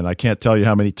 And I can't tell you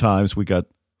how many times we got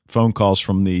phone calls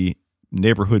from the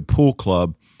neighborhood pool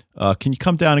club. Can you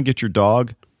come down and get your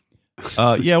dog?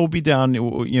 Yeah, we'll be down.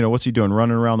 What's he doing?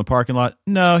 Running around the parking lot?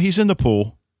 No, he's in the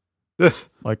pool.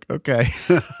 Like, okay,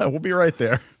 we'll be right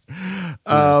there.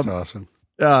 That's awesome.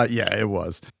 Yeah, it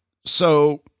was.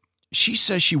 So she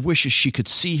says she wishes she could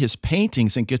see his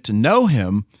paintings and get to know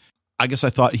him. I guess I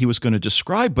thought he was going to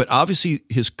describe, but obviously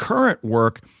his current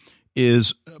work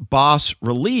is bas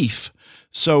relief.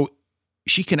 So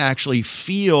she can actually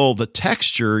feel the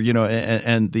texture,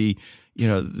 and the,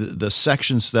 the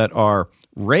sections that are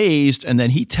raised. And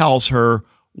then he tells her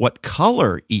what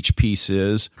color each piece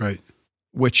is. Right.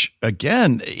 Which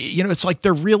again, it's like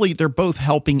they're both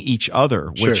helping each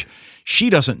other, which Sure. she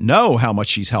doesn't know how much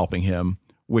she's helping him,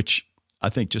 which I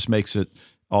think just makes it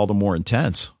all the more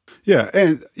intense. Yeah.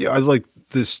 And I like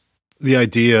the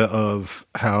idea of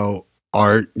how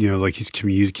art, like he's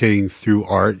communicating through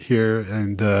art here,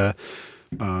 and that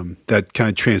kind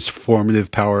of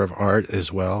transformative power of art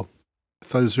as well. I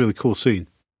thought it was a really cool scene.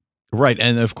 Right.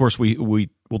 And of course, we'll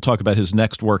talk about his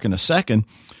next work in a second,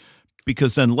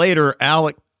 because then later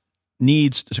Alec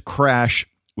needs to crash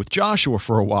with Joshua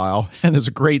for a while. And there's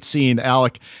a great scene.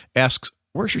 Alec asks,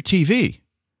 "Where's your TV?"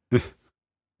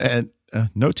 And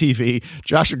no TV.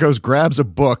 Joshua goes, grabs a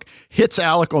book, hits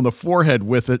Alec on the forehead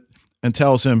with it, and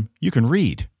tells him, "You can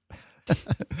read."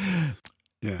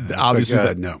 Yeah.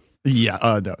 Obviously, no.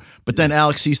 Yeah, no. But then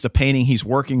Alec sees the painting he's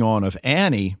working on of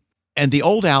Annie, and the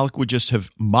old Alec would just have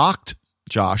mocked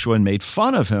Joshua and made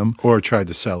fun of him. Or tried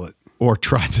to sell it.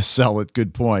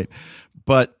 Good point.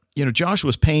 But,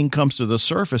 Joshua's pain comes to the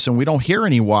surface, and we don't hear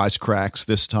any wisecracks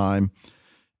this time.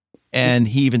 And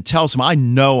he even tells him, "I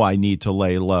know I need to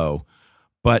lay low."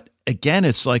 But again,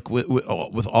 it's like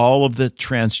with all of the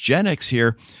transgenics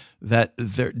here, that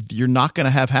you're not going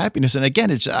to have happiness. And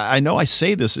again, I know I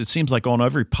say this, it seems like on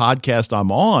every podcast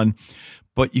I'm on,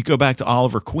 but you go back to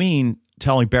Oliver Queen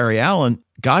telling Barry Allen,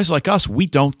 guys like us, we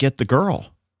don't get the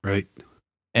girl. Right.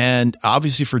 And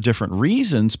obviously for different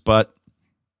reasons, but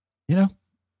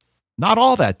not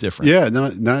all that different. Yeah,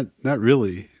 not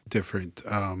really different.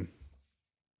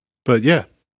 But yeah,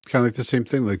 kind of like the same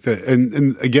thing like that.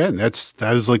 And again, that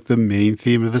was like the main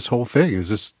theme of this whole thing is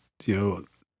this,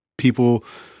 people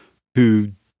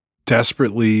who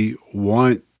desperately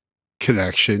want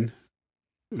connection,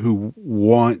 who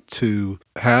want to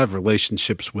have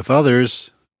relationships with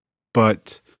others,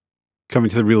 but coming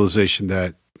to the realization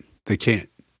that they can't.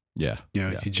 Yeah.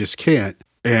 You just can't.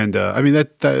 And I mean,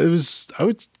 that it was, I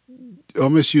would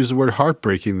almost use the word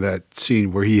heartbreaking, that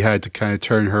scene where he had to kind of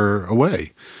turn her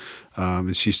away.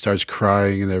 And she starts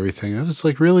crying and everything. It was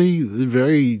like really a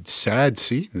very sad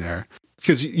scene there,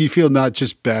 because you feel not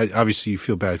just bad. Obviously, you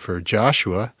feel bad for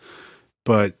Joshua,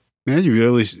 but man, you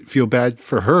really feel bad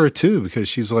for her too, because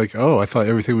she's like, "Oh, I thought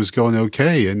everything was going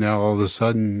okay, and now all of a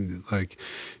sudden, like,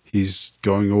 he's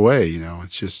going away."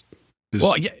 It's just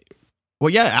well,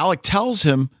 yeah. Alec tells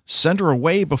him, "Send her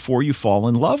away before you fall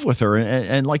in love with her,"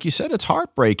 and like you said, it's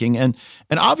heartbreaking, and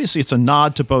obviously it's a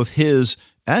nod to both his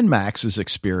and Max's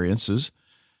experiences.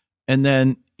 And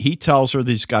then he tells her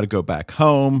that he's got to go back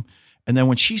home. And then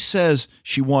when she says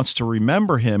she wants to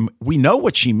remember him, we know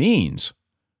what she means.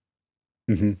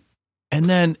 Mm-hmm. And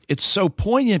then it's so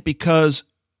poignant because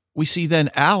we see then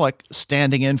Alec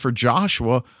standing in for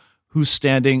Joshua, who's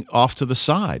standing off to the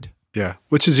side. Yeah,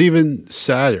 which is even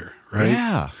sadder, right?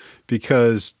 Yeah.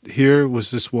 Because here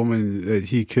was this woman that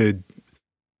he could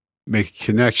make a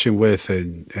connection with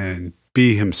and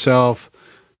be himself.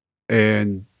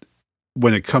 And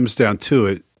when it comes down to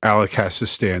it, Alec has to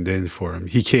stand in for him.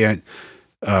 He can't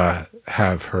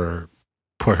have her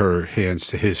put her hands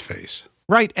to his face.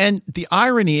 Right. And the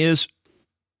irony is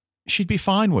she'd be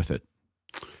fine with it.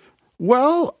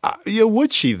 Well,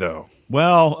 would she though?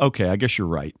 Well, okay. I guess you're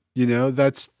right.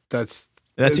 That's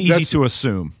easy to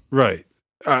assume. Right.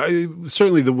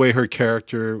 Certainly the way her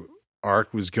character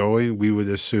arc was going, we would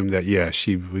assume that, yeah,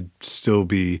 she would still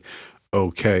be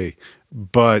okay.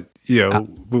 But,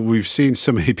 we've seen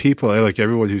so many people, like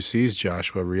everyone who sees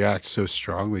Joshua react so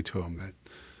strongly to him that.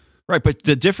 Right. But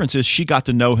the difference is she got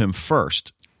to know him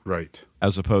first. Right.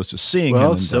 As opposed to seeing him.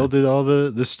 Well, so did all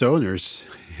the stoners.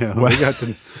 They got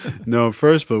to know him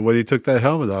first, but when he took that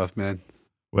helmet off, man.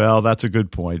 Well, that's a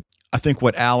good point. I think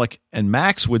what Alec and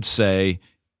Max would say,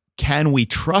 can we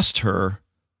trust her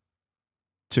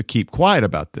to keep quiet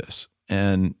about this?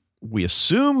 And we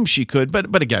assume she could,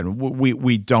 but again,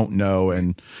 we don't know.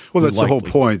 And well, that's the whole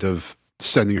point of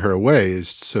sending her away, is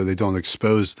so they don't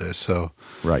expose this. So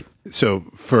right. So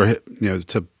for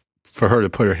for her to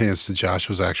put her hands to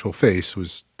Joshua's actual face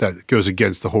that goes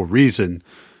against the whole reason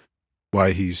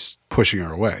why he's pushing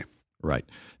her away. Right.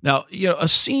 Now, a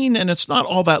scene, and it's not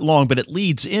all that long, but it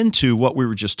leads into what we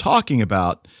were just talking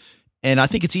about. And I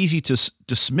think it's easy to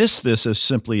dismiss this as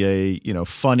simply a,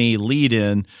 funny lead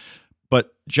in,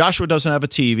 but Joshua doesn't have a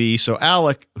TV. So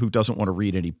Alec, who doesn't want to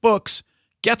read any books,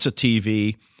 gets a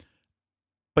TV.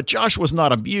 But Josh was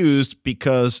not amused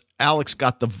because Alex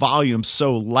got the volume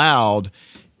so loud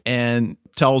and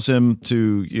tells him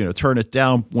to, turn it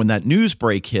down when that news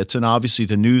break hits. And obviously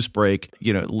the news break,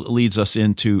 leads us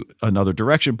into another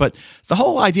direction. But the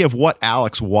whole idea of what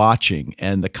Alex watching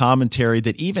and the commentary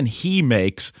that even he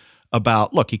makes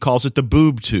about, look, he calls it the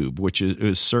boob tube, which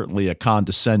is certainly a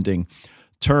condescending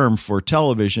term for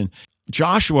television.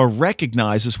 Joshua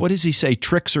recognizes, what does he say,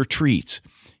 tricks or treats?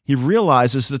 He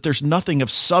realizes that there's nothing of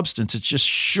substance. It's just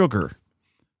sugar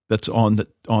that's on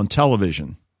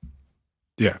television.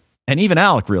 Yeah. And even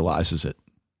Alec realizes it.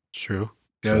 True.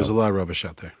 Yeah, there's a lot of rubbish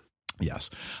out there. Yes.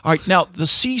 All right. Now, the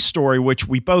C story, which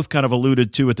we both kind of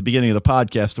alluded to at the beginning of the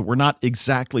podcast, that we're not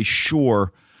exactly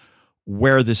sure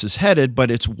where this is headed, but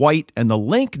it's White and the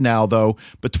link now, though,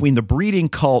 between the breeding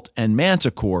cult and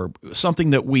Manticore,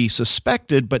 something that we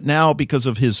suspected, but now because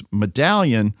of his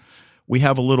medallion, we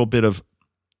have a little bit of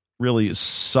really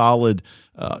solid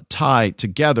tie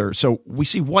together. So we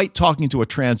see White talking to a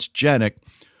transgenic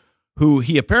who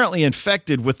he apparently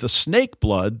infected with the snake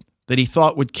blood that he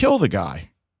thought would kill the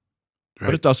guy,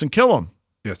 but it doesn't kill him.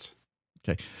 Yes.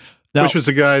 Okay. Now, which was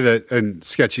the guy that, and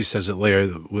Sketchy says it later,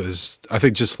 that was, I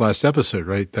think, just last episode,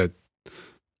 right? That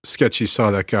Sketchy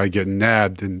saw that guy getting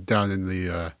nabbed down in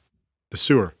the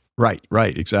sewer. Right,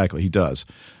 exactly. He does.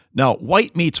 Now,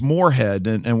 White meets Moorhead,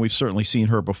 and we've certainly seen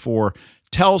her before,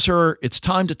 tells her it's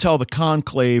time to tell the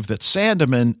Conclave that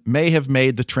Sandeman may have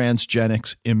made the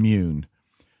transgenics immune.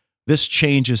 This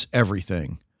changes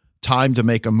everything. Time to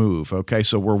make a move. Okay,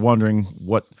 so we're wondering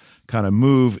what kind of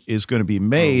move is going to be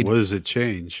made. What does it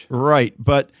change? Right.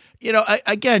 But,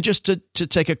 again, just to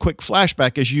take a quick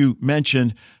flashback, as you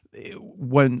mentioned,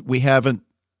 when we haven't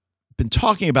been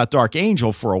talking about Dark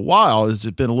Angel for a while, it's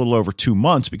been a little over 2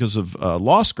 months because of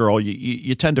Lost Girl,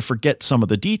 you tend to forget some of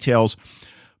the details.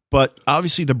 But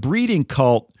obviously the breeding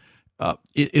cult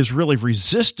is really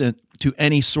resistant to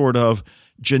any sort of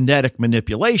genetic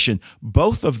manipulation.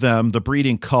 Both of them, the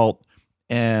breeding cult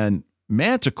and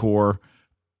Manticore,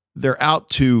 they're out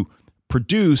to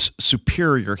produce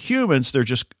superior humans. They're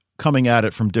just coming at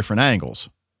it from different angles.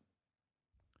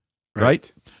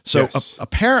 Right? So yes.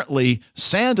 Apparently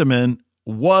Sandeman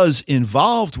was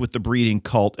involved with the breeding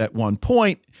cult at one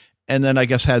point, and then I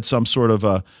guess had some sort of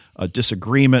a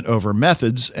disagreement over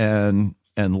methods and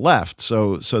left.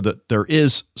 So that there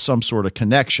is some sort of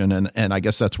connection, and I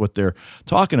guess that's what they're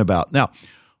talking about. Now,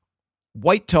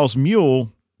 White tells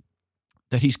Mule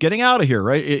that he's getting out of here,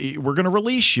 right? We're going to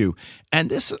release you. And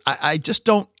this, I just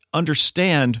don't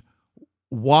understand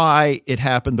why it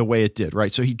happened the way it did,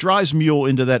 right? So he drives Mule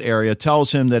into that area,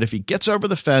 tells him that if he gets over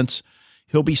the fence,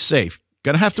 he'll be safe.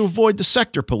 Going to have to avoid the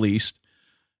sector police.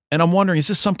 And I'm wondering, is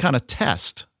this some kind of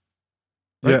test?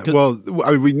 Right? Yeah, well,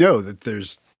 I mean, we know that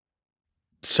there's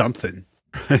something,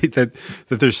 right? That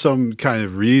there's some kind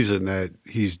of reason that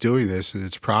he's doing this, and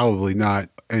it's probably not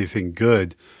anything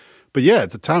good. But yeah,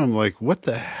 at the time, I'm like, what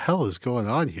the hell is going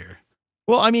on here?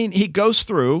 Well, I mean, he goes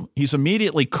through, he's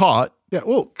immediately caught. Yeah,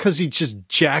 well, because he just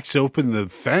jacks open the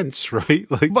fence, right?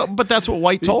 Like, but that's what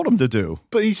White told him to do.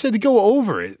 But he said to go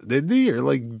over it, didn't he? Or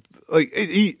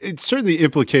it certainly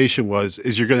implication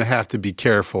is you're going to have to be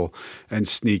careful and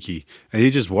sneaky. And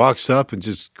he just walks up and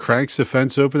just cranks the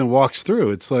fence open and walks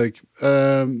through. It's like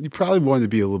you probably want to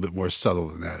be a little bit more subtle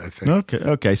than that, I think.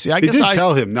 Okay. See, I guess he did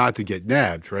tell him not to get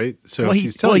nabbed, right? So if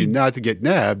he's telling you not to get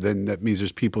nabbed, then that means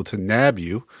there's people to nab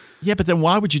you. Yeah, but then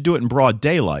why would you do it in broad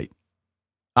daylight?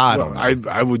 I don't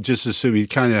know. I would just assume he'd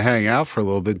kind of hang out for a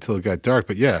little bit until it got dark.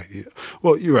 But yeah,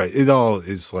 well, you're right. It all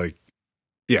is like,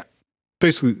 yeah,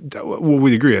 basically what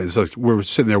we agree is like we're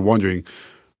sitting there wondering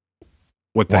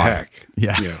what the heck.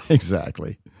 Yeah,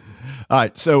 exactly. All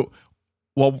right. So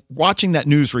while watching that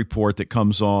news report that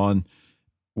comes on,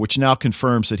 which now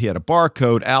confirms that he had a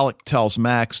barcode, Alec tells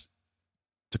Max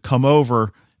to come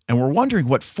over, and we're wondering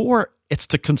what for. It's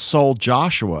to console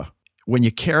Joshua. When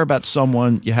you care about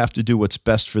someone, you have to do what's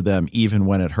best for them, even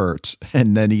when it hurts.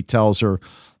 And then he tells her,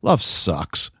 love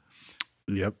sucks.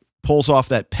 Yep. Pulls off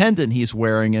that pendant he's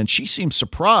wearing, and she seems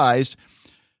surprised,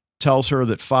 tells her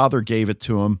that father gave it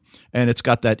to him, and it's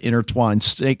got that intertwined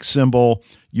snake symbol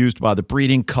used by the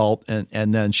breeding cult.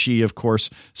 And then she, of course,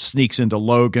 sneaks into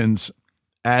Logan's,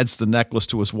 adds the necklace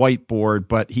to his whiteboard,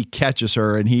 but he catches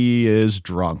her, and he is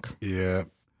drunk. Yeah.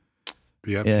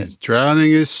 Yep, he's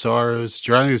drowning his sorrows,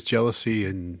 drowning his jealousy,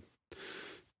 and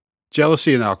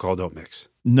alcohol don't mix.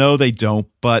 No, they don't.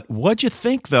 But what'd you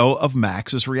think, though, of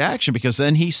Max's reaction? Because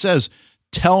then he says,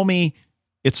 tell me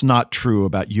it's not true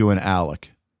about you and Alec.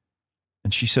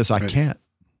 And she says, I can't.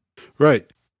 Right,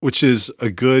 which is a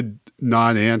good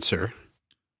non-answer.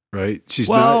 right? She's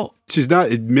Well-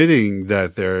 not admitting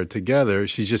that they're together.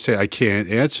 She's just saying, I can't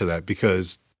answer that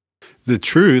because the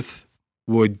truth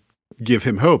would give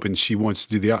him hope, and she wants to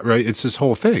do the right. It's this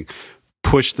whole thing.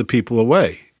 Push the people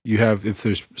away. You have, if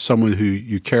there's someone who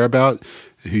you care about,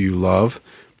 who you love,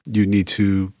 you need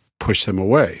to push them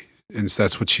away. And so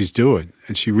that's what she's doing.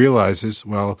 And she realizes,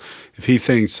 well, if he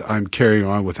thinks I'm carrying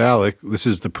on with Alec, this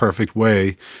is the perfect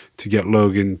way to get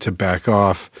Logan to back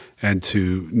off and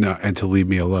to leave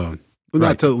me alone. Well, Right.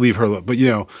 not to leave her alone, but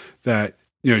that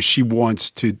she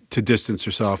wants to distance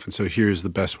herself, and so here's the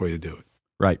best way to do it.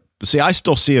 Right. But see, I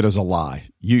still see it as a lie.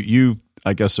 You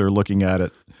I guess are looking at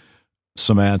it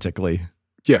semantically.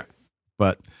 Yeah.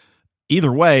 But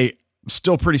either way, I'm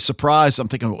still pretty surprised. I'm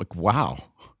thinking like, wow,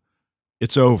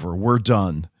 it's over. We're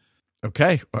done.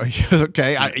 Okay.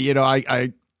 Okay.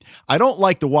 I don't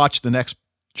like to watch the next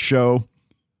show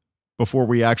before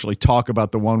we actually talk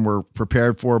about the one we're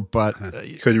prepared for, but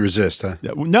Couldn't resist, huh?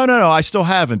 no, I still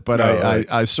haven't, but right.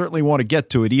 I certainly want to get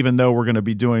to it, even though we're going to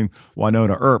be doing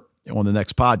Winona Earp on the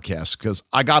next podcast, because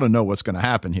I got to know what's going to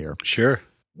happen here. Sure.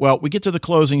 Well, we get to the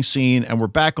closing scene and we're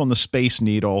back on the Space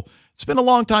Needle. It's been a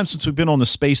long time since we've been on the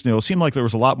Space Needle. It seemed like there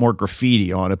was a lot more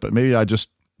graffiti on it, but maybe I just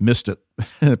missed it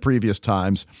in the previous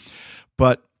times.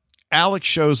 But Alex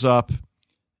shows up.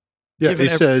 Yeah, he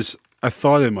says, I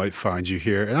thought I might find you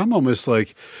here. And I'm almost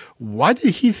like, why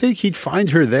did he think he'd find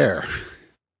her there?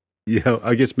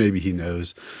 I guess maybe he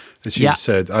knows. And she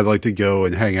said, I'd like to go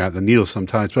and hang out in the Needle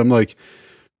sometimes. But I'm like,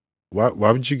 why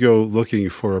would you go looking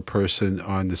for a person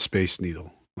on the Space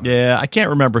Needle? Yeah, I can't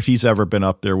remember if he's ever been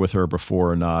up there with her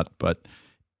before or not. But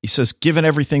he says, given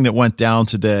everything that went down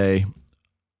today,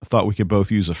 I thought we could both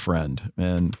use a friend.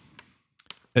 And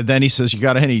then he says, you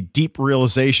got any deep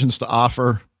realizations to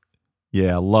offer?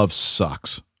 Yeah, love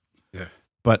sucks. Yeah.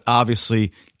 But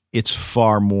obviously it's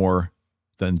far more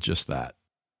than just that.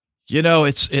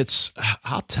 It's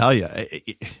I'll tell you,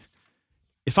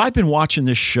 if I'd been watching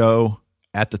this show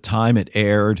at the time it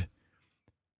aired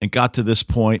and got to this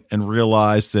point and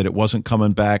realized that it wasn't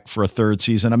coming back for a third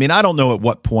season. I mean, I don't know at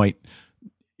what point,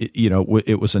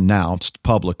 it was announced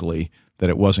publicly that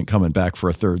it wasn't coming back for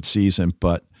a third season,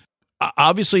 but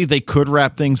obviously they could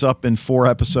wrap things up in 4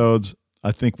 episodes.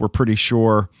 I think we're pretty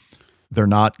sure they're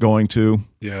not going to.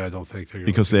 Yeah, I don't think they're going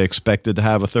because they expected to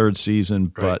have a third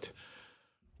season, Right. but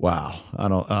wow, I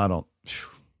don't.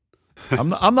 I'm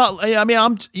not. I mean,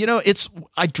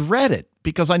 I dread it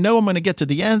because I know I'm going to get to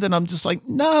the end, and I'm just like,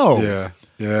 no.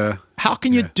 Yeah. How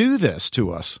can you do this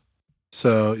to us?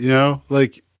 So,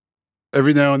 like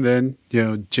every now and then,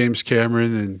 James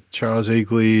Cameron and Charles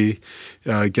Eagley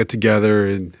get together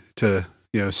and to,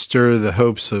 stir the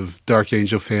hopes of Dark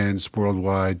Angel fans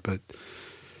worldwide. But,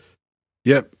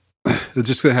 yep, they're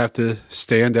just going to have to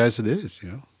stand as it is,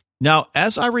 Now,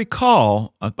 as I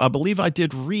recall, I believe I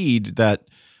did read that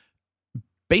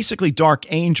basically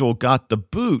Dark Angel got the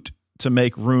boot to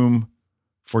make room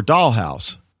for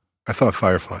Dollhouse. I thought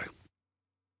Firefly.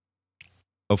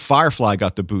 Oh, Firefly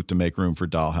got the boot to make room for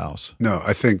Dollhouse. No,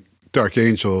 I think Dark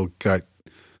Angel got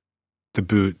the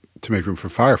boot to make room for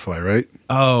Firefly, right?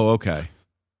 Oh, okay.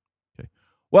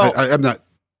 Well, I'm not,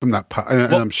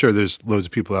 and I'm sure there's loads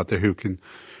of people out there who can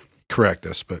correct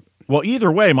us, but. Well, either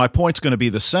way, my point's going to be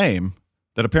the same,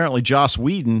 that apparently Joss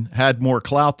Whedon had more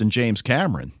clout than James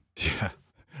Cameron. Yeah.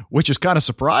 Which is kind of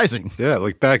surprising. Yeah,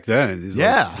 like back then. He's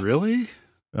like, really?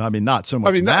 I mean, not so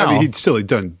much now. He'd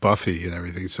done Buffy and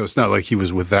everything, so it's not like he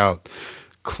was without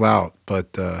clout,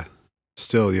 but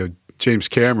still, James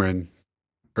Cameron,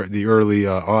 the early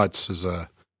aughts,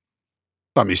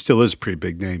 he still is a pretty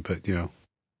big name, but,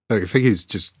 I think he's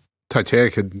just,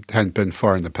 Titanic hadn't been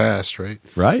far in the past, right?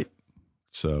 Right.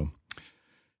 So,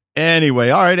 anyway,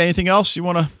 all right, anything else you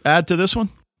want to add to this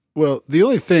one? Well, the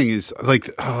only thing is, like,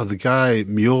 the guy,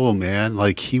 Mule, man,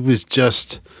 like, he was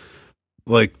just,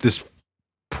 like, this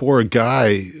poor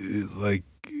guy, like,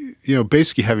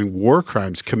 basically having war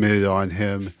crimes committed on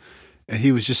him, and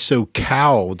he was just so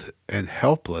cowed and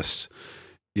helpless,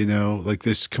 like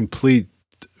this complete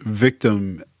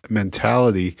victim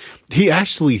mentality. He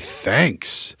actually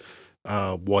thanks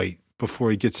White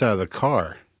before he gets out of the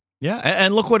car. Yeah,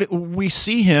 and look we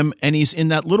see him, and he's in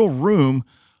that little room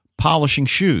polishing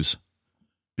shoes.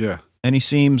 Yeah. And he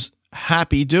seems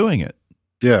happy doing it.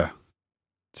 Yeah.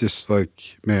 Just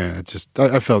like, man,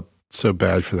 I felt so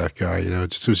bad for that guy,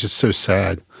 it was just so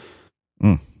sad.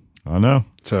 I know.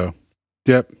 So,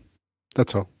 yep,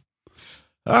 that's all.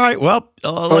 All right, well.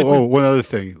 One other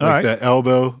thing. All right. That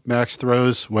elbow Max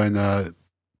throws when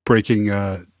breaking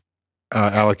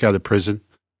Alec out of prison.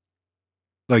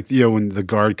 Like, when the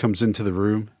guard comes into the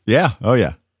room. Yeah, oh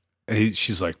yeah. And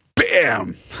she's like,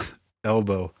 bam!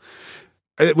 elbow,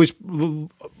 which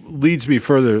leads me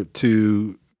further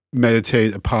to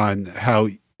meditate upon how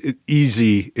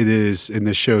easy it is in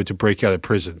this show to break out of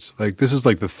prisons. Like, this is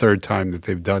like the third time that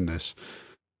they've done this.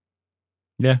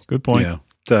 Yeah, good point. Yeah,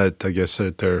 that I guess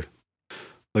that they're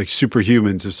like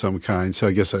superhumans of some kind. So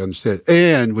I guess I understand.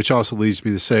 And which also leads me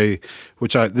to say,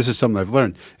 this is something I've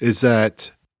learned, is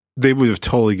that they would have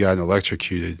totally gotten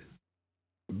electrocuted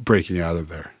breaking out of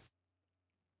there.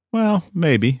 Well,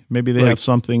 maybe they have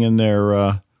something in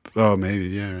their maybe,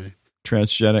 yeah, right.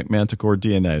 Transgenic manticore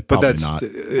DNA. Probably but not.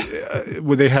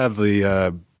 Would they have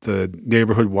the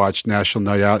Neighborhood Watch National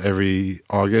Night Out every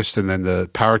August, and then the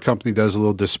power company does a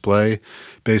little display,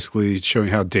 basically showing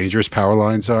how dangerous power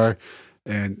lines are,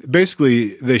 and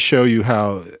basically they show you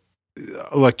how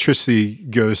electricity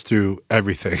goes through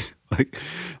everything.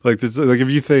 like if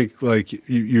you think like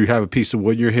you have a piece of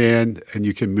wood in your hand and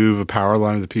you can move a power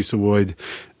line with a piece of wood,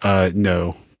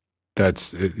 no.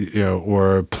 That's,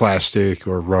 or plastic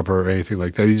or rubber or anything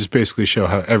like that. You just basically show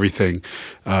how everything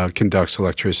conducts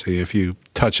electricity. If you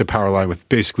touch a power line with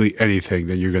basically anything,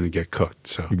 then you're going to get cooked.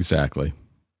 So exactly.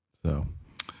 So,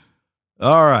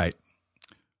 all right.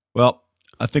 Well,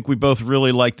 I think we both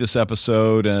really like this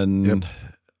episode, and yep.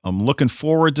 I'm looking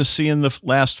forward to seeing the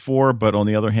last 4. But on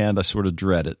the other hand, I sort of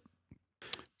dread it.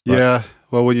 But, yeah.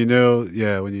 Well, when you know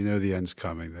the end's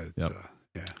coming, that's yep.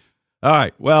 yeah. All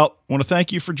right. Well, I want to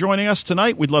thank you for joining us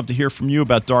tonight. We'd love to hear from you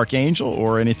about Dark Angel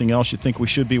or anything else you think we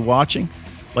should be watching.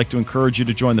 I'd like to encourage you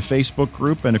to join the Facebook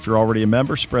group, and if you're already a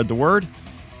member, spread the word.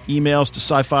 Emails to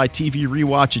sci-fi TV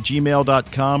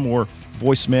rewatch@gmail.com or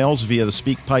voicemails via the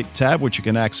SpeakPipe tab, which you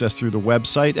can access through the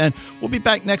website. And we'll be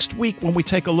back next week when we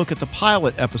take a look at the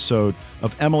pilot episode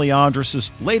of Emily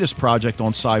Andras' latest project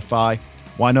on Sci-Fi,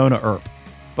 Wynonna Earp.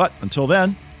 But until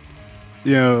then...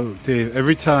 Dave,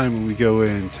 every time we go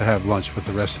in to have lunch with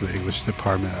the rest of the English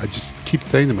department, I just keep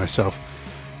saying to myself,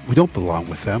 we don't belong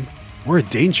with them. We're a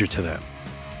danger to them.